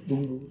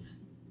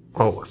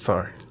 Oh,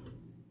 sorry.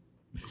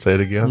 Say it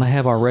again. I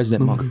have our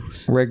resident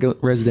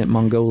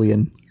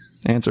Mongolian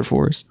answer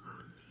for us.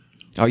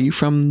 Are you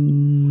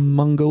from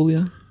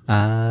Mongolia?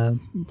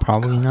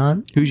 Probably not.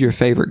 Who's your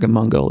favorite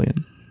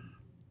Mongolian?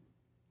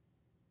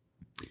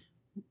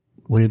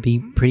 Would it be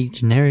pretty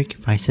generic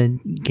if I said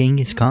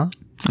Genghis Khan?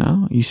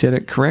 Oh, you said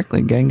it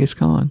correctly. Genghis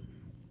Khan.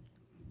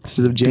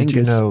 Instead of Genghis. Did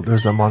you know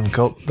there's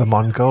the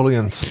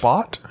Mongolian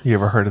spot? You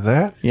ever heard of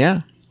that?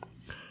 Yeah.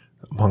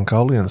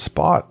 Mongolian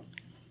spot.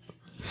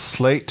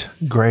 Slate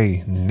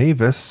gray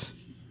nevus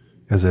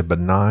is a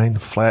benign,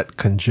 flat,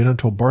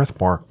 congenital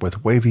birthmark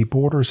with wavy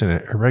borders and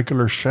an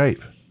irregular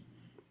shape.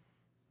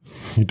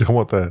 You don't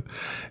want that.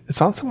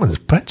 It's on someone's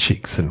butt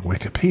cheeks in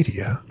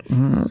Wikipedia.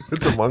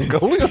 It's a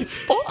Mongolian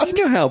spot. You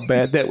know how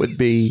bad that would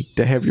be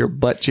to have your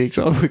butt cheeks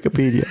on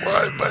Wikipedia.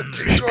 My butt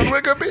cheeks on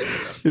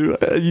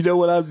Wikipedia. You know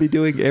what I'd be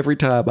doing every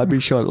time? I'd be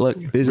showing, look,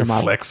 these are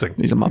my flexing.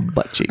 These are my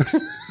butt cheeks.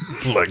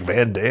 Like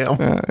Van Damme.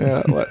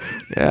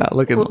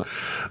 Look at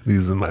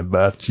These are my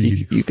butt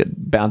cheeks. You could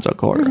bounce a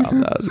quarter off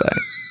those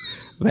things.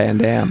 Van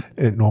Damme.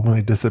 It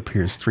normally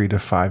disappears 3 to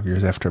 5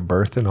 years after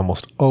birth and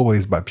almost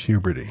always by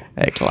puberty.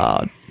 Hey,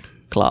 Claude,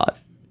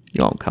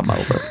 you won't come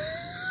over.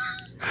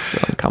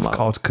 It's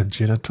called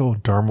congenital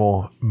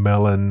dermal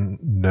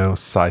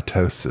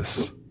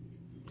melanocytosis.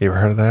 You ever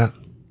heard of that?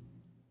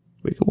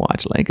 We could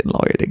watch Lincoln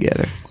Lawyer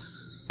together.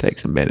 Take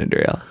some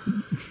Benadryl.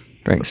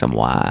 Drink some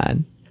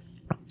wine.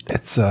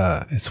 It's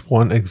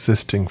one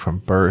existing from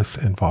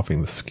birth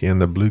involving the skin.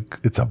 The blue.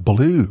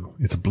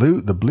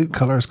 The blue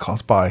color is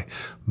caused by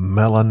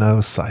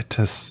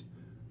melanocytis.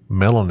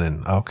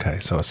 Melanin. Okay,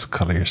 so it's the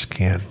color of your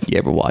skin. You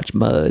ever watch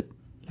Mud?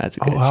 That's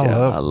a good show.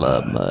 I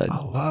love Mud.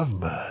 I love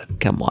Mud.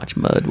 Come watch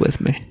Mud with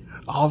me.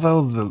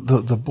 Although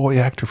the boy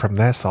actor from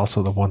that's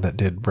also the one that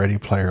did Ready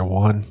Player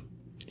One.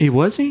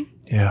 Was he?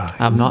 Yeah.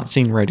 I've not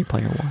seen Ready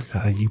Player One.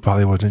 You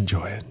probably would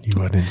enjoy it. You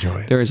would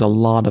enjoy it. There is a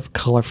lot of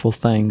colorful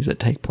things that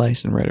take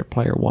place in Ready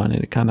Player One,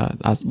 and it kind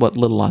of what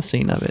little I've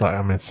seen of it.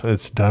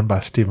 It's done by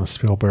Steven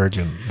Spielberg,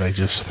 and they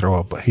just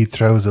he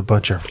throws a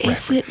bunch of.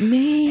 Is it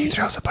me? He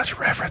throws a bunch of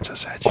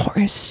references at you. Or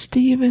is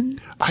Steven?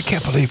 I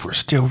can't believe we're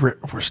still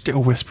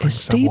whispering.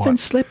 Is Steven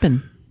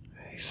slipping?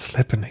 He's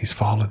slipping. He's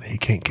falling. He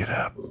can't get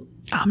up.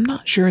 I'm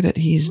not sure that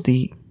he's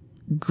the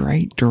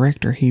great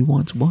director he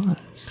once was.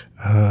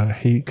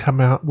 He come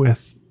out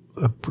with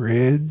a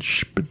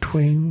bridge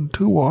between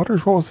two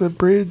waters. What was that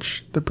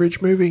bridge? The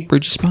bridge movie?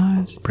 Bridge of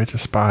Spies. Bridge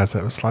of Spies.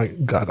 That was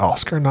got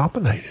Oscar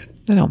nominated.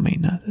 That don't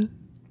mean nothing.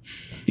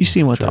 You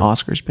seen what the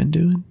Oscars been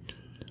doing?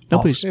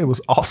 It was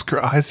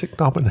Oscar Isaac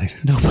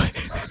nominated. Nobody.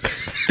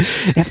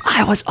 If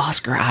I was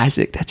Oscar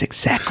Isaac, that's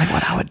exactly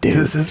what I would do.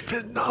 This has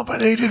been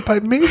nominated by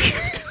me.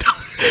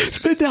 It's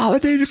been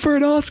nominated for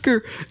an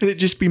Oscar, and it'd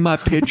just be my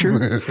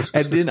picture,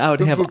 and then I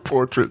would have a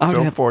portrait,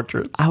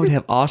 self-portrait. I would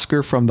have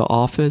Oscar from The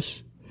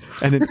Office,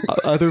 and then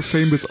other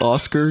famous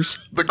Oscars.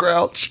 The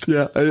Grouch.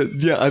 Yeah,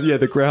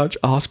 the Grouch,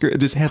 Oscar, and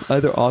just have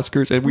other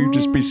Oscars, and we'd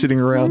just be sitting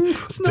around.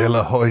 De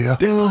La Hoya.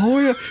 De La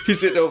Hoya.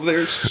 He's sitting over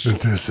there.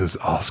 This is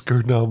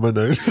Oscar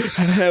nominated.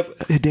 And have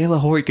De La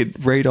Hoya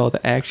could rate all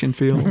the action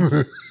films.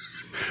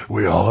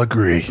 We all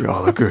agree.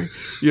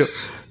 Yeah.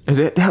 And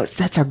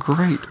that's a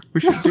great. We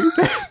should do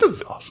that.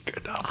 That's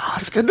Oscar.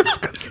 That's good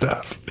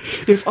stuff.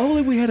 If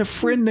only we had a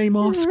friend named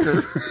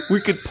Oscar, we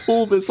could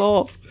pull this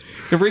off.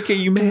 Enrique,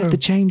 you may have to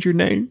change your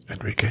name.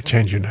 Enrique,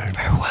 change your name.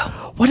 Very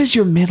well. What is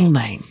your middle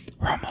name?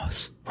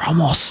 Ramos.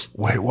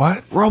 Wait,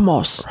 what?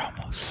 Ramos.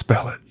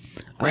 Spell it.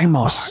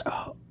 Ramos.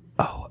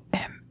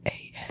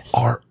 R-O-M-A-S.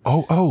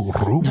 R-O-O.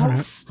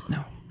 Ramos?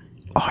 No.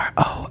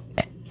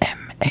 R-O-M-A-S.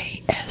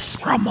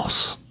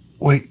 Ramos.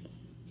 Wait.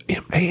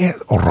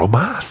 M-A-S.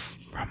 Romas.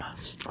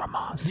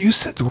 Ramos. You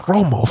said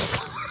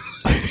Ramos.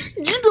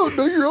 You don't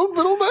know your own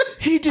middle name?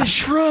 He just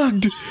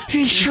shrugged.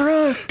 He's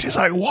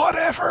like,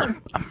 whatever.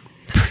 I'm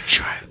pretty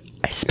sure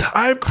I spell.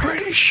 I'm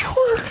pretty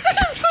sure.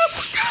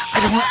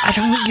 I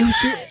don't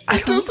use it. He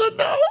doesn't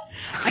know.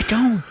 I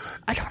don't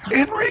know.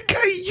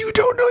 Enrique, you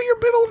don't know your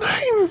middle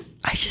name.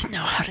 I just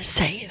know how to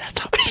say it.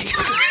 That's all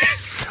it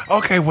is.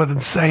 Okay, well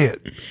then say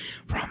it.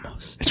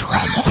 Ramos. It's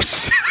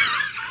Ramos.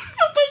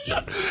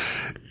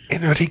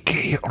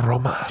 Enrique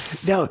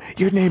Romas. No,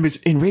 your name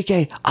is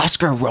Enrique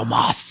Oscar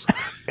Ramos.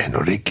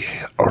 Enrique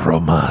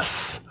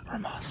Romas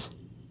Ramos.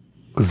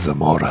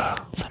 Zamora.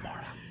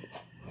 Zamora.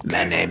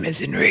 My name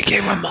is Enrique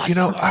Ramos. You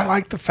know, I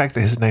like the fact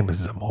that his name is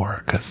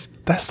Zamora because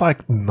that's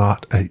like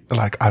not a,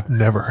 like I've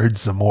never heard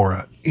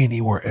Zamora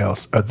anywhere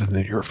else other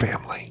than your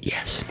family.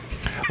 Yes.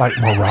 Like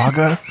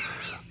Moraga,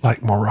 like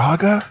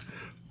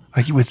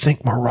you would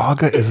think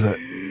Moraga is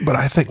but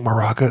I think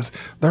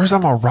there's a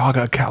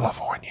Moraga,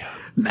 California.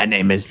 My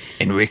name is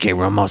Enrique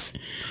Ramos.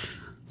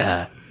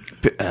 What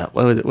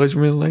was it? What's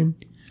your middle name?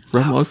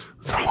 Ramos?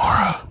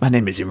 Zamora. My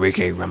name is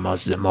Enrique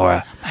Ramos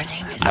Zamora. My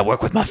name is. I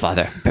work with my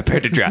father. Prepare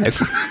to drive.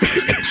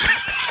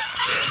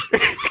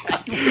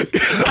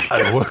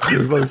 I work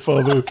with my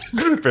father.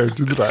 Prepare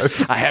to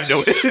drive. I have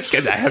no. It's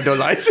because I have no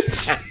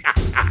license.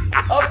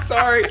 I'm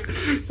sorry.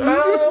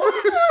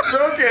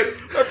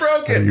 I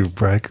broke it. You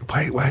break.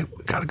 Wait.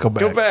 We gotta go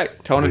back. Go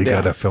back. Tone it We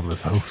down. gotta film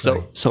this whole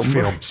thing. So We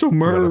gotta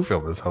Merv,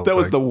 film this whole that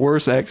was thing. the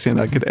worst accent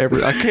I could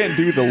ever. I can't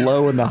do the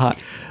low and the high.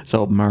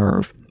 So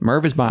Merv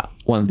is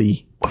one of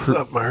the What's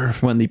up,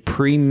 Merv? one of the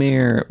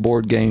premier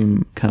board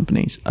game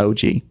companies.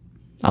 OG,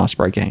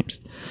 Osprey Games.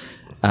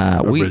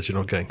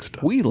 Original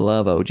gangsta. We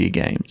love OG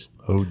games.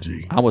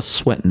 OG. I was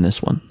sweating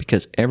this one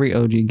because every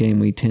OG game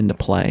we tend to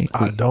play.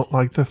 I don't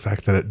like the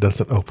fact that it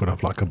doesn't open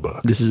up like a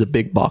book. This is a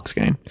big box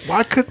game.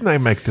 Why couldn't they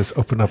make this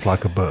open up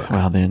like a book?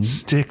 Well, then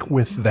Stick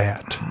with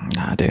that.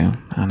 I do.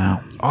 I know.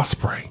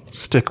 Osprey.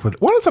 Stick with.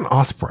 What is an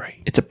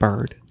osprey? It's a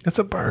bird, It's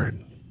a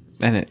bird.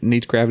 and it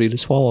needs gravity to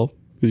swallow.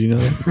 Did you know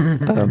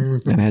that?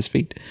 And it has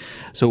feet.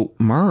 So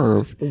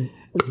Merv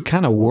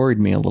kind of worried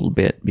me a little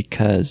bit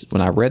because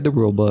when I read the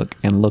rule book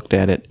and looked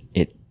at it,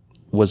 it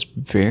was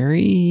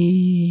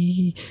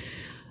very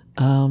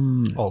A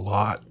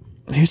lot.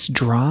 it's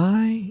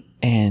dry,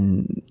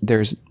 and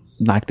there's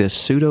like this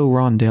pseudo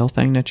rondelle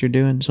thing that you're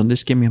doing. So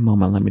just give me a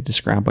moment. Let me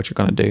describe what you're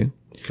going to do.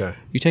 Okay.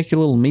 You take your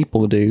little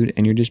meeple dude,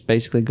 and you're just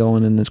basically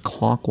going in this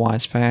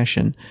clockwise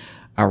fashion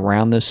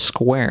around this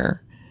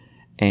square,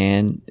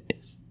 and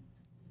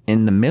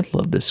in the middle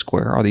of this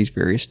square are these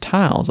various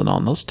tiles, and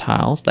on those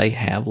tiles they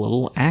have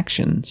little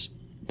actions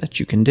that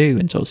you can do.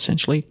 And so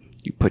essentially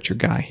you put your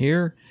guy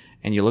here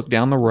and you look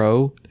down the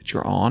row that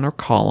you're on or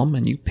column,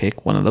 and you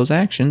pick one of those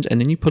actions,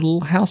 and then you put a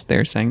little house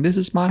there saying, this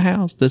is my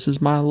house, this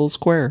is my little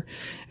square.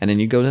 And then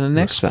you go to the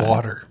next side.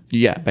 Squatter.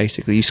 Yeah,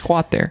 basically you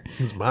squat there.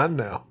 It's mine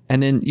now.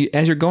 And then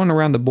as you're going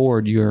around the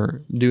board,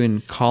 you're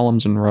doing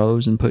columns and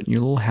rows and putting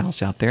your little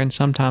house out there. And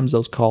sometimes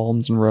those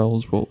columns and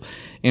rows will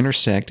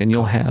intersect, and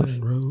you'll have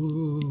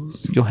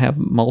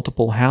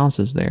multiple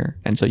houses there.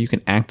 And so you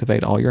can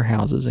activate all your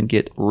houses and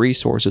get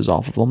resources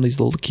off of them, these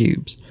little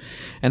cubes.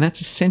 And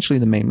that's essentially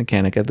the main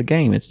mechanic of the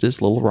game. It's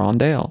this little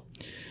rondelle.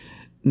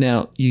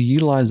 Now, you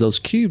utilize those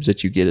cubes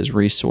that you get as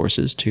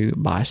resources to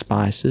buy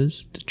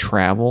spices, to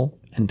travel,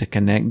 and to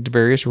connect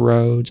various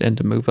roads, and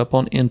to move up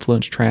on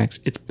influence tracks.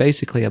 It's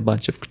basically a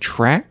bunch of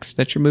tracks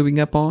that you're moving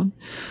up on,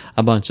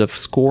 a bunch of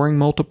scoring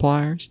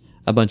multipliers,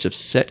 a bunch of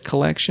set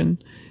collection,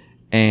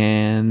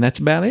 and that's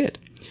about it.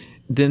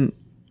 Then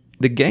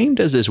the game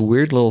does this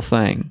weird little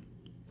thing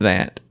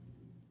that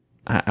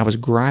I was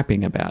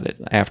griping about it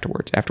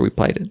afterwards, after we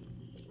played it.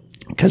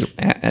 Because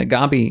at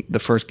Gabi, the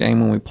first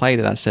game when we played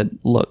it, I said,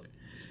 look,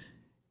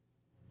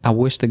 I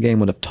wish the game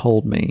would have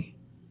told me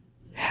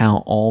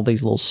how all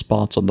these little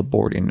spots on the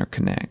board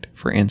interconnect.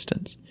 For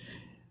instance,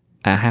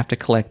 I have to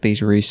collect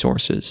these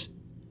resources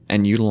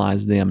and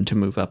utilize them to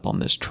move up on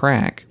this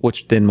track,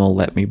 which then will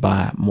let me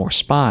buy more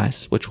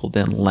spice, which will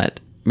then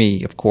let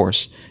me, of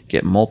course,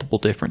 get multiple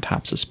different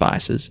types of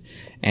spices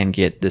and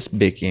get this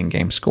big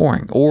in-game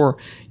scoring. Or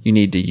you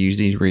need to use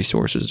these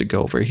resources to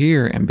go over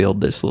here and build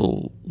this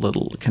little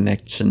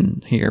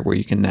connection here where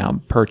you can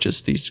now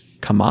purchase these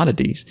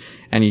commodities,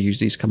 and you use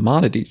these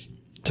commodities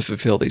to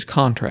fulfill these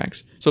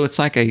contracts. So it's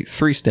like a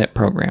 3-step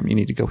program. You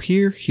need to go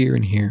here, here,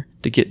 and here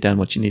to get done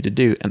what you need to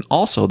do. And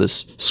also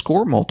this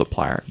score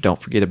multiplier, don't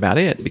forget about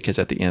it, because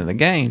at the end of the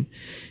game,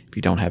 if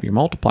you don't have your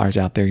multipliers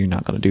out there, you're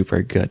not going to do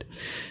very good.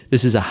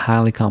 This is a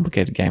highly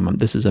complicated game.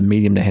 This is a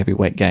medium to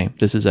heavyweight game.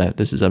 This is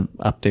a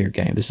up there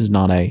game. This is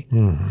not a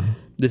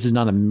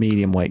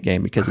medium weight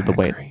game because of the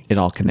way it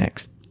all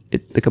connects.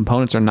 The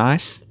components are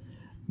nice.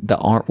 The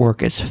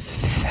artwork is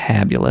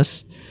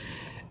fabulous.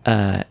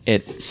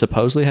 It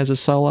supposedly has a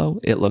solo.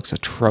 It looks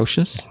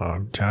atrocious.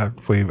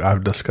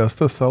 I've discussed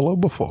the solo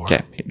before.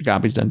 Okay,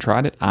 Gabi's done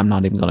tried it. I'm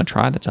not even going to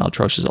try it. That's how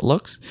atrocious it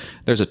looks.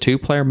 There's a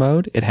 2-player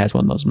mode. It has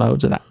one of those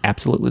modes that I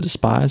absolutely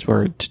despise,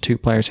 where 2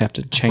 players have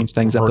to change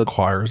things up.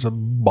 Requires a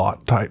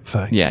bot type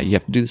thing. Yeah, you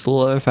have to do this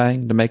little other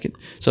thing to make it.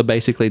 So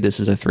basically, this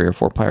is a 3 or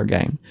 4-player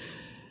game.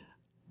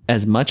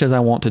 As much as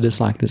I want to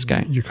dislike this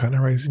game, You're kind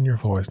of raising your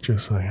voice,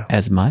 just saying.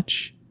 as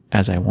much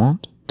as I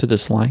want to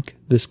dislike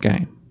this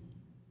game,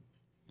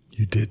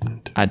 You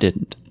didn't. I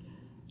didn't.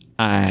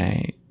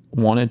 I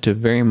wanted to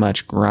very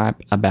much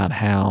gripe about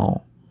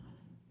how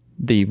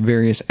the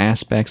various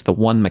aspects, the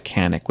one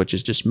mechanic, which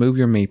is just move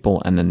your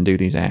meeple and then do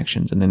these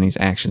actions. And then these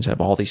actions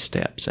have all these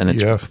steps. And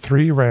it's You have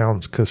 3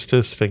 rounds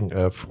consisting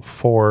of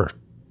 4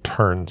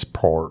 turns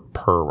per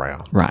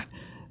round. right.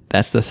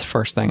 That's the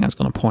first thing I was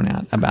going to point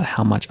out about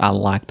how much I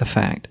like the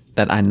fact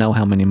that I know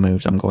how many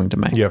moves I'm going to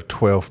make. You have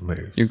 12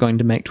 moves. You're going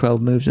to make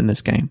 12 moves in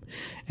this game.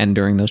 And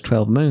during those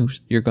 12 moves,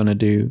 you're going to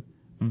do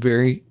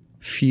very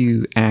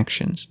few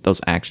actions.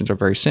 Those actions are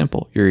very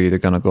simple. You're either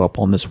going to go up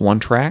on this one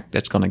track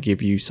that's going to give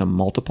you some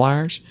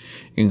multipliers.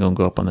 You're going to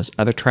go up on this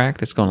other track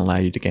that's going to allow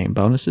you to gain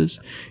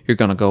bonuses. You're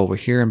going to go over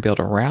here and build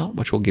a route,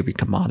 which will give you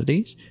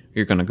commodities.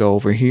 You're going to go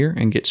over here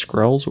and get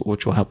scrolls,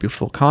 which will help you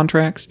fill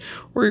contracts.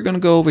 Or you're going to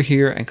go over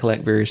here and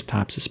collect various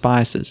types of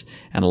spices.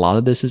 And a lot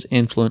of this is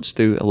influenced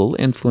through a little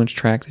influence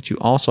track that you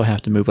also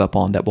have to move up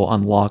on that will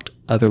unlock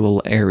other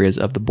little areas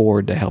of the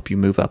board to help you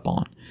move up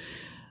on.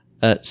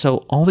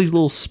 So all these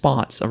little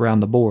spots around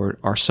the board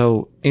are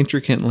so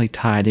intricately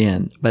tied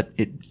in, but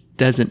it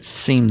doesn't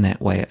seem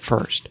that way at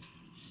first.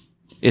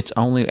 It's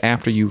only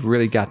after you've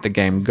really got the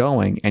game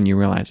going and you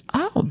realize,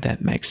 oh,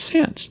 that makes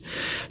sense.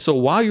 So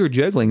while you're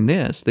juggling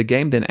this, the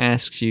game then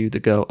asks you to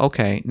go,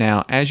 okay,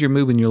 now as you're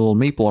moving your little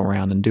meeple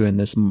around and doing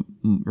this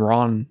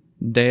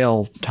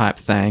rondelle type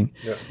thing,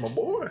 Yes, my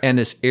boy. and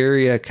this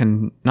area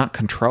can not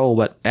control,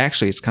 but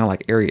actually it's kind of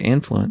like area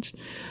influence.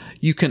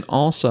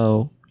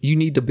 You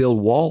need to build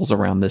walls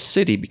around this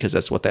city because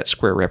that's what that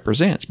square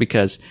represents.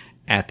 Because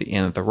at the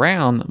end of the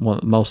round,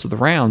 most of the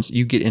rounds,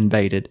 you get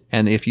invaded.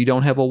 And if you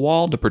don't have a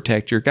wall to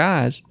protect your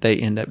guys, they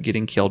end up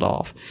getting killed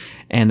off.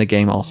 And the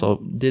game also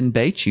didn't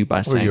bait you by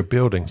Or saying your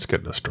buildings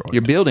get destroyed.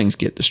 your buildings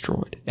get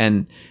destroyed.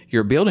 And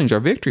your buildings are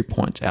victory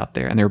points out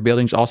there. And their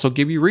buildings also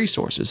give you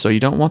resources. So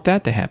you don't want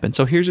that to happen.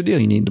 So here's the deal.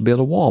 You need to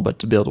build a wall. But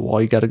to build a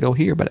wall, you got to go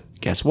here. But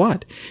guess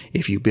what?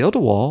 If you build a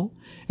wall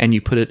and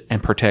you put it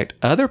and protect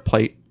other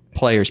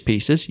players'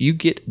 pieces, you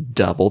get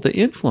double the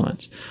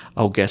influence.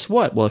 Oh, guess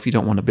what? Well, if you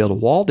don't want to build a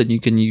wall, then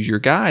you can use your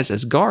guys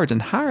as guards and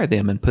hire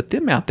them and put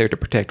them out there to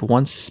protect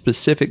one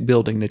specific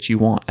building that you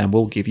want, and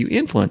we'll give you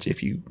influence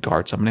if you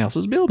guard someone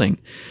else's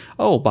building.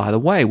 Oh, by the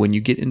way, when you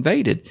get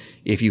invaded,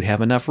 if you have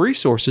enough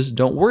resources,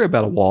 don't worry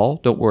about a wall,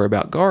 don't worry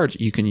about guards.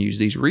 You can use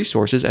these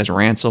resources as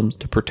ransoms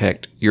to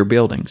protect your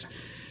buildings.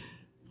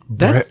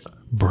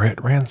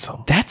 Brett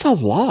Ransom. That's a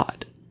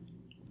lot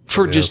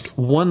for just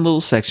one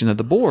little section of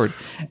the board.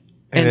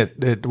 And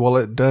it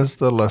does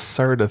the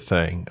Lacerda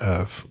thing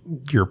of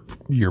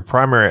your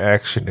primary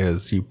action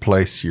is you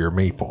place your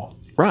meeple.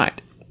 Right.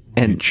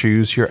 You And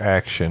choose your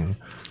action,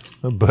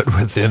 but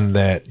within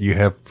that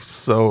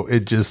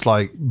it just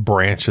like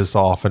branches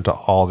off into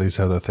all these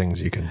other things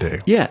you can do.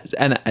 yeah,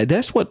 and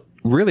that's what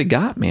really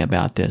got me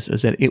about this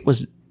is that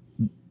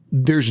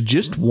there's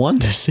just one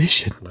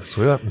decision. That's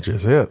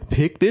just it.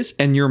 Pick this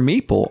and your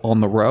meeple on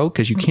the row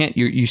because you can't.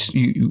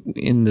 You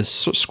in the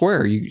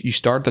square. You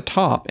start at the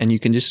top and you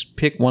can just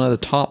pick one of the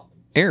top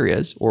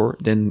areas, or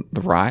then the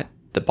right,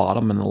 the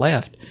bottom, and the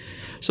left.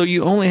 So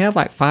you only have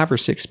like 5 or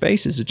 6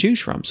 spaces to choose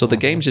from. So the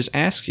game just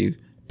asks you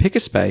pick a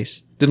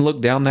space, then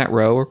look down that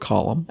row or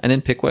column, and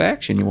then pick what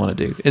action you want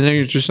to do. And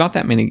there's just not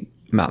that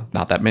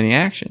many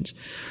actions.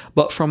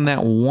 But from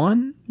that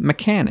one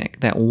mechanic,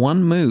 that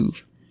one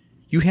move,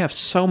 you have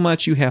so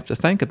much you have to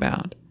think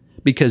about.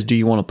 Because do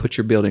you want to put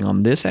your building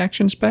on this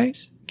action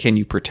space? Can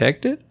you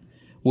protect it?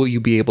 Will you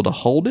be able to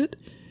hold it?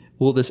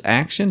 Will this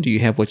action, do you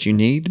have what you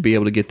need to be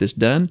able to get this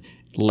done?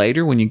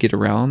 Later, when you get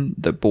around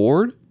the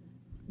board,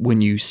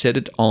 when you set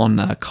it on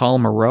a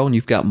column or row and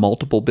you've got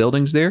multiple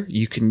buildings there,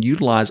 you can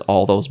utilize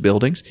all those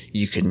buildings.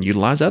 You can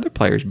utilize other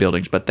players'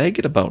 buildings, but they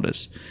get a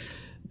bonus.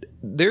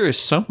 There is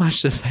so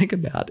much to think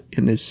about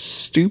in this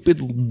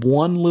stupid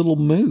one little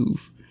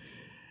move.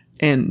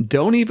 And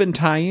don't even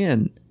tie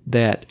in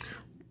that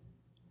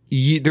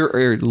there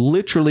are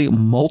literally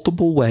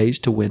multiple ways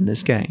to win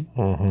this game.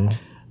 Mm-hmm.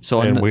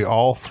 So And we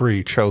all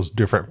 3 chose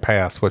different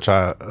paths, which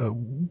I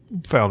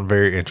found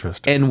very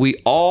interesting. And we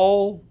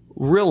all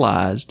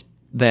realized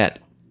that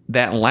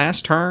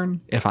last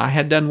turn, if I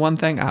had done one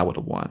thing, I would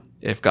have won.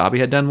 If Gabi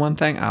had done one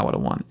thing, I would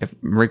have won. If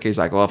Enrique's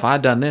like, well, if I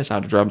had done this,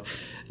 I'd have dropped.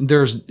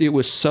 It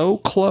was so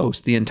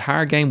close. The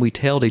entire game we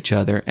tailed each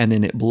other, and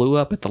then it blew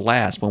up at the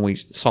last when we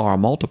saw our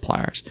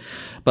multipliers.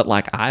 But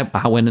like I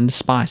went into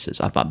spices.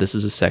 I thought this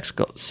is a sex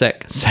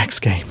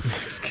game.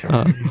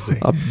 Easy.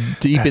 I'm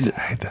deep into.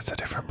 Hey, that's a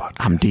different podcast.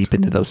 I'm deep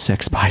into those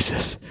sex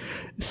spices: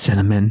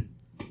 cinnamon,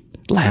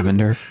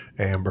 lavender,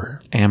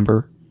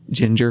 amber,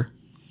 ginger.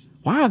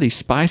 Why are these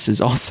spices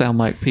all sound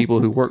like people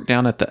who work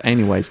down at the...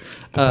 Anyways.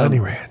 The Bunny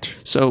Ranch.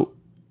 So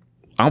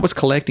I was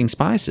collecting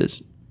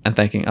spices and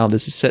thinking, oh,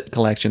 this is set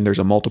collection. There's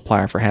a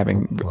multiplier for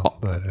having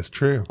That is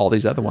true. all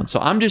these other ones. So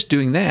I'm just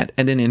doing that.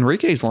 And then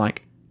Enrique's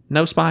like,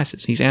 no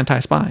spices. He's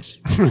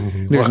anti-spice.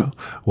 Well,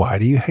 why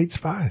do you hate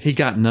spice? He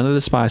got none of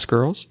the Spice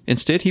Girls.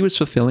 Instead, he was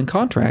fulfilling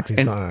contracts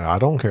I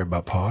don't care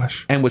about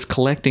posh. and was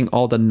collecting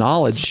all the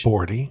knowledge.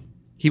 Sporty.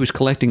 he was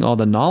collecting all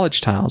the knowledge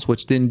tiles,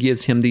 which then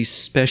gives him these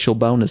special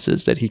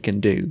bonuses that he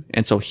can do.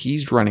 And so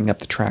he's running up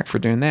the track for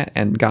doing that.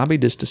 And Gabi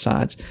just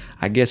decides,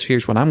 I guess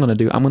here's what I'm going to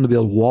do. I'm going to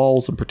build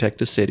walls and protect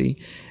the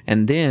city.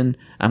 And then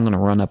I'm going to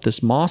run up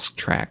this mosque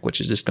track,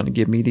 which is just going to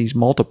give me these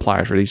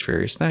multipliers for these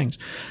various things.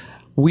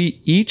 We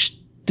each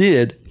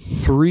did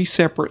 3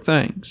 separate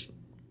things.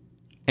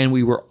 And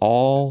we were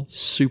all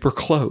super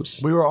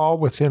close. We were all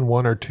within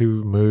 1 or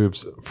 2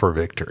 moves for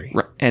victory.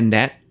 Right. And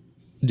that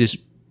just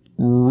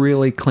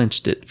really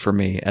clinched it for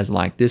me as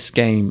like, this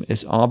game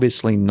is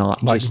obviously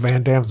not Like just,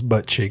 Van Damme's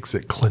butt cheeks,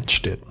 it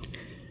clinched it.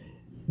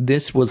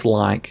 this was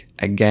like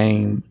a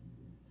game.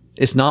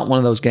 It's not one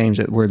of those games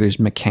where these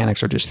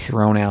mechanics are just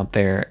thrown out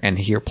there and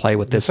here, play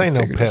with this. This ain't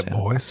no and figure this Pet out.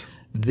 Boys.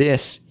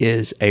 This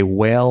is a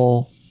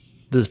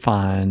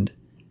well-defined,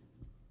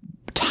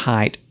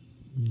 tight,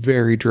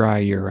 very dry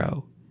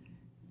Euro.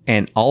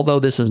 And although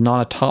this is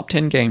not a top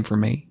 10 game for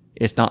me,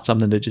 it's not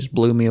something that just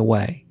blew me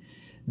away.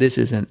 This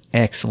is an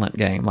excellent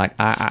game. Like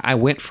I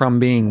went from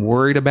being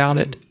worried about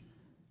it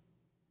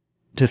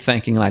to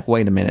thinking like,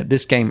 wait a minute,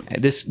 this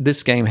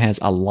game has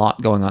a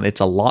lot going on.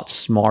 It's a lot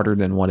smarter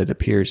than what it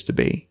appears to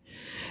be.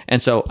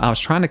 And so I was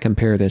trying to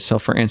compare this. So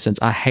for instance,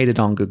 I hated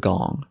on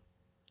Gugong.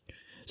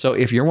 So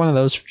if you're one of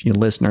those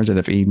listeners that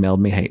have emailed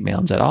me hate mail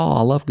and said, oh,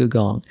 I love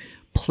Gugong,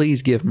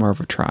 please give Merv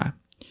a try.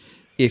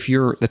 If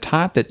you're the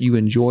type that you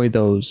enjoy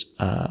those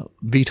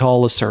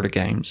VTOL Lacerda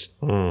games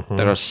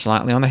that are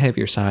slightly on the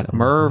heavier side,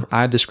 Merv,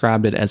 I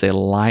described it as a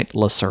light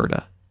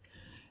Lacerda.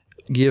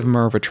 Give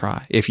Merv a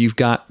try if you've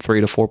got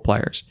 3 to 4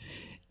 players.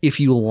 If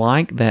you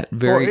like that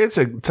very... Well,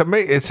 to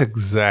me, it's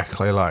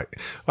exactly like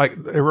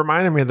it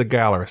reminded me of the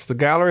Gallerist. The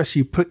Gallerist,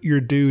 you put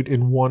your dude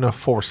in 1 of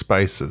 4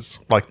 spaces.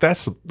 Like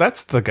that's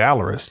the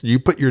Gallerist. You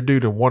put your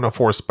dude in 1 of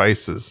 4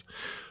 spaces.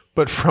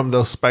 But from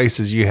those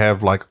spaces, you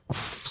have like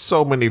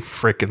so many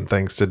freaking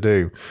things to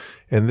do.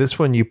 And this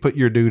one, you put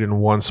your dude in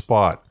 1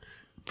 spot.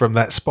 From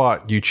that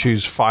spot, you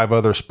choose 5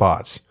 other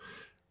spots.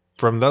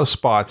 From those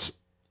spots,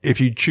 if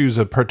you choose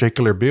a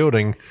particular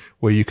building,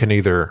 well, you can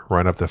either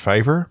run up the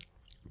favor,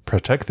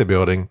 protect the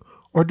building,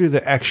 or do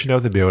the action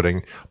of the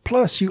building.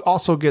 Plus, you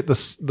also get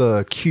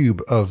the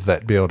cube of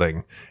that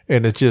building.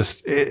 And it's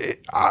just,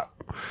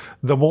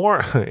 the more,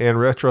 in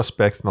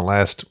retrospect, in the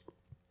last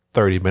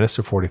 30 minutes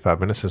to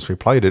 45 minutes since we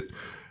played it,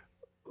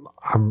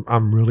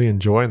 I'm really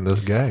enjoying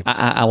this game.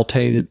 I will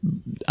tell you that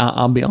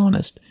I'll be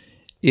honest.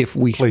 If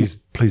we Please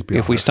be if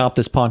honest. we stop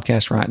this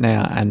podcast right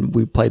now and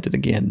we played it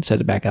again and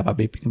set it back up, I'd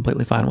be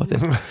completely fine with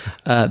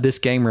it. This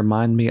game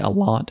reminded me a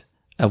lot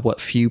of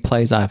what few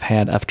plays I've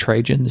had of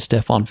Trajan, the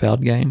Stefan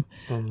Feld game.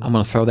 I'm going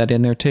to throw that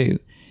in there too.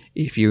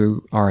 If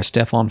you are a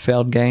Stefan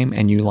Feld game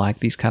and you like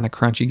these kind of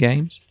crunchy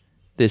games,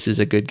 this is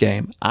a good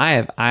game.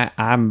 I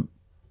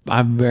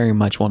very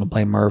much want to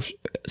play Merv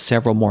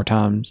several more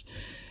times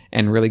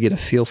and really get a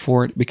feel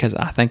for it, because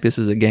I think this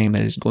is a game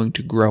that is going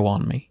to grow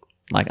on me.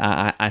 Like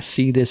I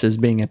see this as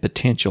being a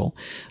potential.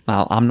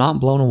 Now, I'm not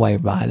blown away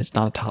by it. It's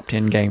not a top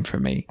 10 game for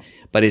me,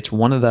 but it's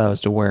one of those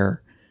to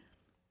where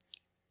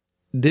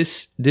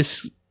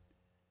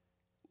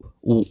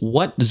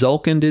what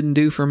Zulkin didn't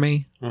do for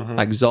me,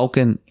 like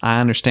Zulkin, I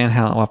understand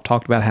how I've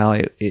talked about how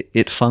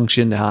it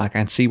functioned, how I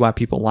can see why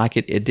people like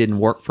it. It didn't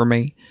work for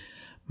me.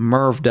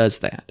 Merv does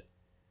that.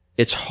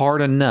 It's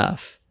hard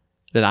enough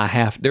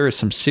that there is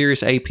some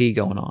serious AP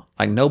going on.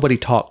 Like nobody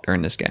talked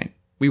during this game.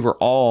 We were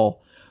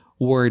all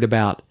worried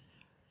about,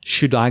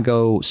 should I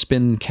go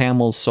spin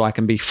camels so I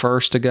can be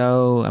first to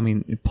go? I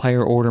mean,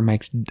 player order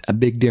makes a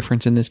big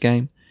difference in this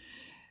game.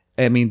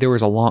 I mean, there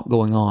was a lot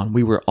going on.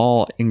 We were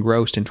all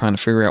engrossed in trying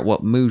to figure out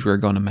what moves we were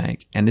going to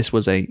make. And this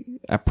was a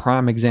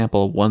prime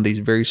example of one of these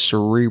very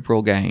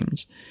cerebral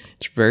games.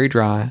 It's very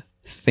dry,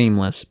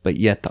 themeless, but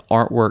yet the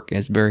artwork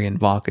is very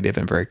evocative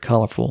and very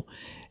colorful.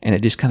 And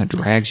it just kind of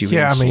drags you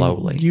in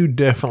slowly. You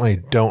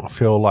definitely don't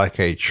feel like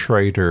a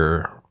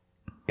trader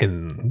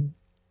in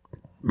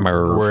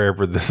Merv.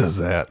 wherever this is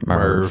at.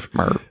 Merv.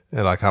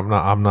 And like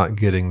I'm not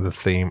getting the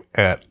theme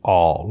at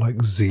all,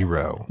 like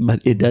zero.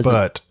 But it doesn't.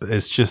 But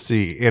it's just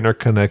the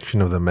interconnection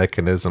of the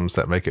mechanisms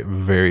that make it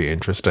very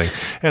interesting.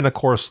 And of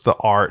course, the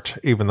art,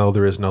 even though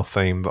there is no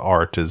theme, the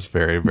art is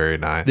very, very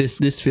nice.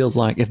 This feels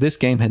like if this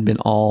game had been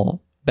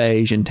all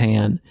beige and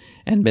tan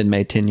and been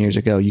made 10 years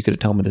ago, you could have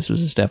told me this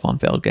was a Stefan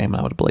Feld game and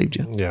I would have believed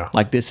you. Yeah.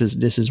 Like this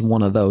is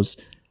one of those.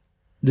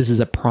 This is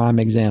a prime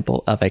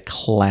example of a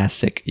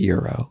classic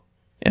Euro,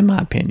 in my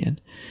opinion.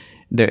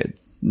 The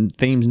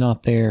theme's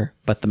not there,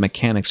 but the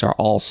mechanics are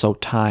all so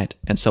tight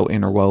and so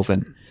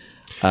interwoven.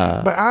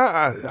 But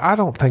I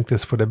don't think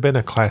this would have been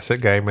a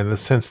classic game in the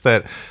sense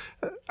that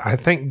I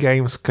think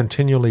games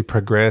continually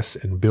progress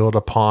and build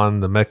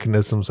upon the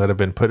mechanisms that have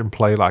been put in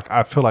play. Like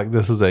I feel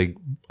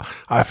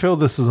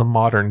this is a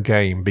modern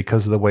game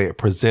because of the way it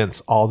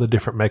presents all the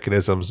different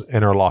mechanisms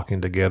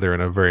interlocking together in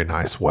a very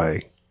nice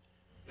way.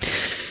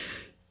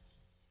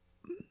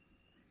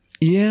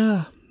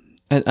 Yeah.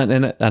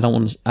 And I don't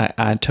want to.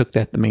 I took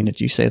that to mean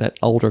that you say that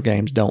older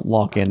games don't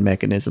lock in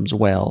mechanisms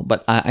well,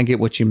 but I get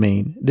what you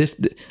mean.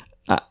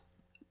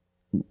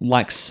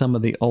 like some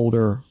of the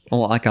older,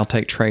 like I'll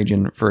take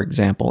Trajan, for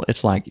example.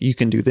 It's like you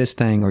can do this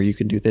thing or you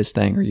can do this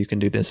thing or you can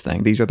do this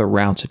thing. These are the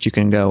routes that you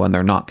can go and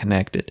they're not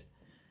connected.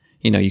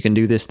 You know, you can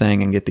do this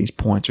thing and get these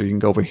points, or you can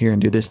go over here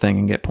and do this thing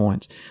and get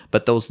points.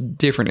 But those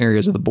different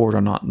areas of the board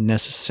are not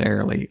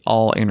necessarily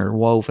all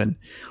interwoven.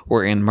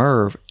 Where in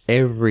Merv,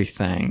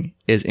 everything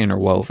is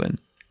interwoven.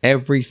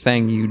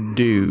 Everything you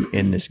do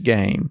in this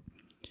game,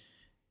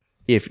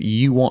 if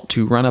you want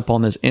to run up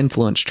on this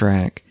influence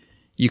track,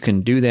 you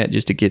can do that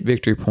just to get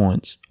victory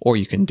points, or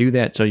you can do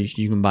that so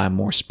you can buy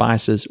more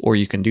spices, or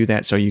you can do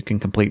that so you can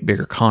complete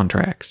bigger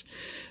contracts.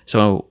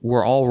 So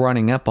we're all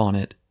running up on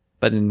it,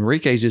 but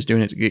Enrique's just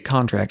doing it to get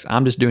contracts.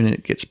 I'm just doing it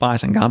to get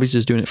spice, and Gabi's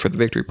just doing it for the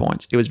victory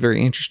points. It was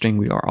very interesting.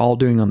 We are all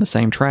doing on the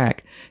same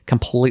track,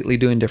 completely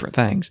doing different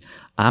things.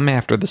 I'm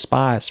after the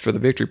spice for the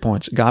victory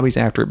points. Gabi's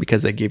after it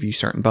because they give you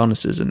certain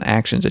bonuses and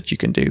actions that you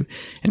can do.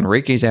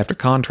 Enrique's after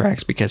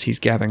contracts because he's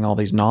gathering all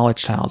these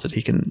knowledge tiles that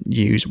he can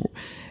use,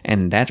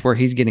 and that's where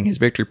he's getting his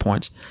victory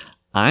points.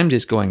 I'm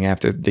just going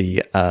after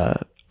the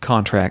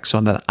contracts so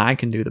that I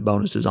can do the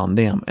bonuses on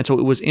them. And so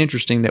it was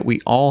interesting that we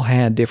all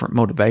had different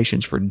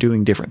motivations for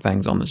doing different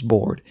things on this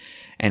board,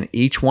 and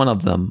each one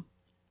of them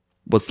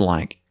was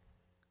like,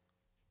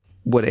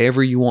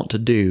 whatever you want to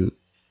do,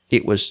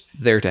 it was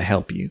there to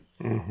help you.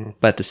 Mm-hmm.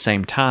 But at the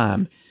same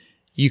time,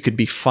 you could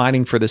be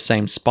fighting for the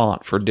same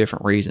spot for a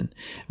different reason.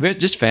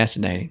 Just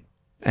fascinating.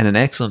 And an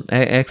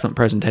excellent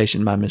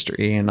presentation by Mr.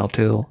 Ian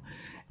O'Toole.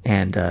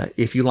 And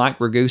if you like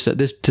Ragusa,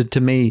 this to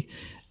me,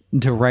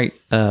 to rate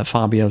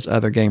Fabio's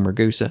other game,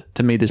 Ragusa,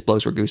 to me, this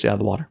blows Ragusa out of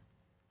the water.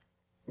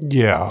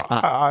 Yeah,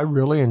 I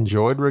really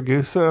enjoyed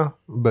Ragusa,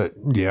 but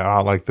yeah,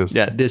 I like this,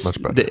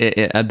 much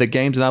better. The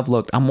games that I've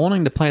looked, I'm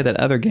wanting to play that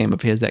other game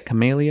of his, that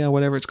Camellia,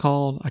 whatever it's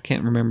called. I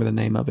can't remember the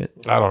name of it.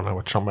 I don't know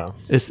what you're talking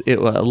A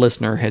about.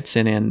 listener had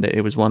sent in that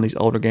it was one of these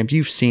older games.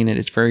 You've seen it.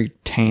 It's very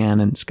tan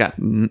and it's got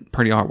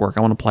pretty artwork. I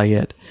want to play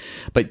it.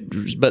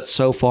 But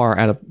so far,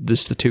 out of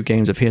this, the two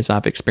games of his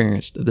I've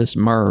experienced, this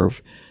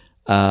Merv,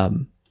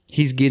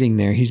 he's getting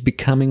there. He's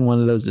becoming one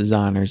of those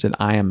designers that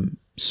I am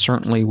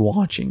certainly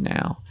watching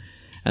now.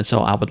 And so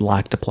I would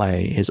like to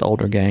play his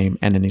older game.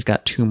 And then he's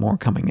got two more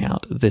coming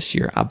out this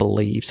year, I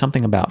believe.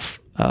 Something about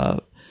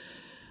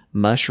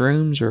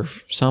mushrooms or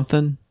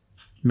something.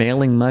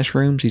 Mailing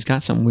mushrooms. He's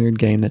got some weird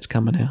game that's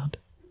coming out.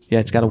 Yeah,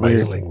 it's got a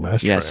Mailing weird...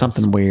 mushrooms. Yeah,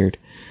 something weird.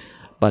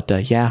 But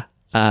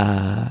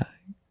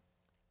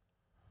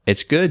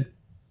it's good.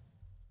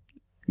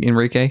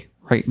 Enrique,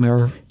 rate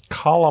Merv.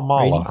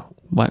 Kalamala.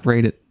 What,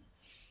 rate it?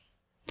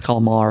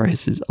 Kalamala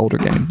is his older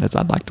game. That's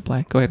I'd like to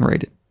play. Go ahead and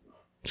rate it.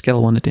 Scale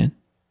of 1 to 10.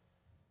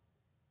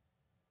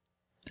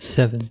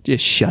 7.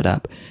 Just shut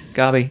up.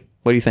 Gabi,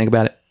 what do you think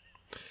about it?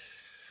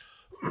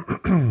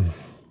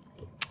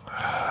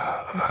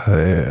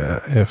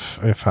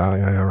 If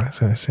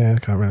I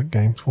said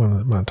games, one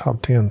of my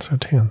top 10s are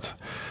 10s.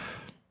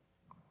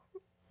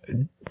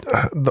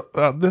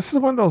 This is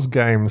one of those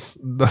games,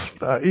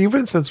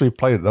 even since we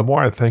played it, the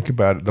more I think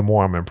about it, the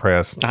more I'm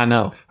impressed. I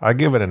know. I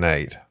give it an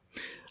 8.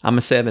 I'm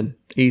a 7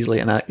 easily,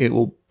 and it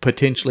will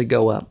potentially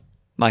go up.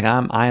 Like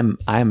I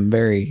am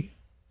very,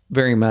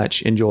 very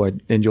much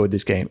enjoyed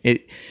this game.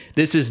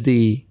 This is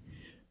the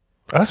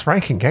us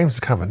ranking games is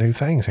kind of a new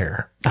things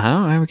here. I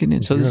don't know. We're getting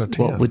in. So this,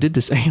 well, we did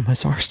this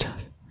AMSR stuff.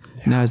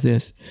 Yeah. Now it's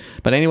this.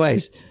 But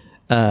anyways,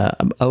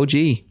 OG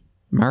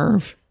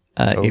Merv.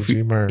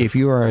 If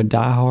you are a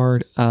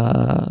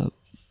diehard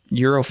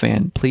Euro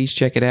fan, please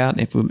check it out.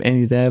 If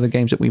any of the other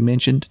games that we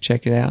mentioned,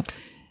 check it out.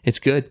 It's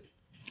good.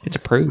 It's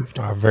approved.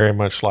 I very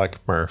much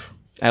like Merv.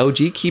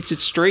 OG keeps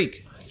its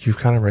streak. You've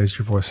kind of raised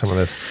your voice some of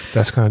this.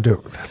 That's going to do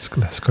it. That's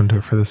going to do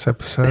it for this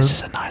episode. This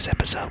is a nice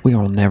episode. We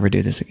will never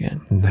do this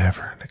again.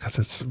 Never, because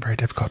it's very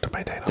difficult to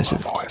maintain a low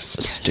voice.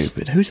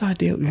 Stupid. Whose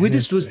idea?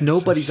 This was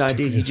nobody's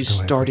idea. He just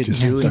started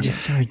doing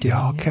it.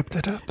 Y'all kept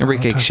it up.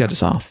 Enrique, shut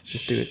us off.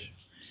 Just do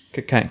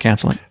it.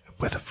 Cancel it.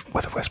 With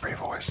a whispery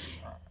voice.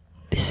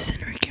 This is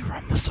Enrique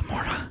Ramos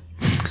Zamora.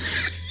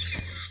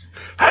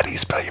 How do you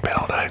spell your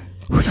middle name?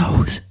 Who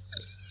knows?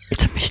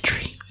 It's a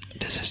mystery.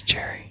 This is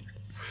Jerry.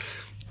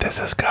 This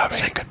is Gabi.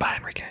 Say goodbye,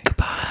 Enrique.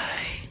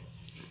 Goodbye.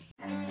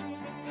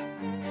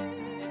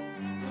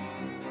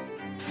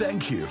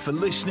 Thank you for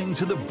listening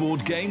to the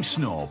Board Game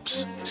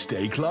Snobs.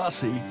 Stay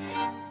classy.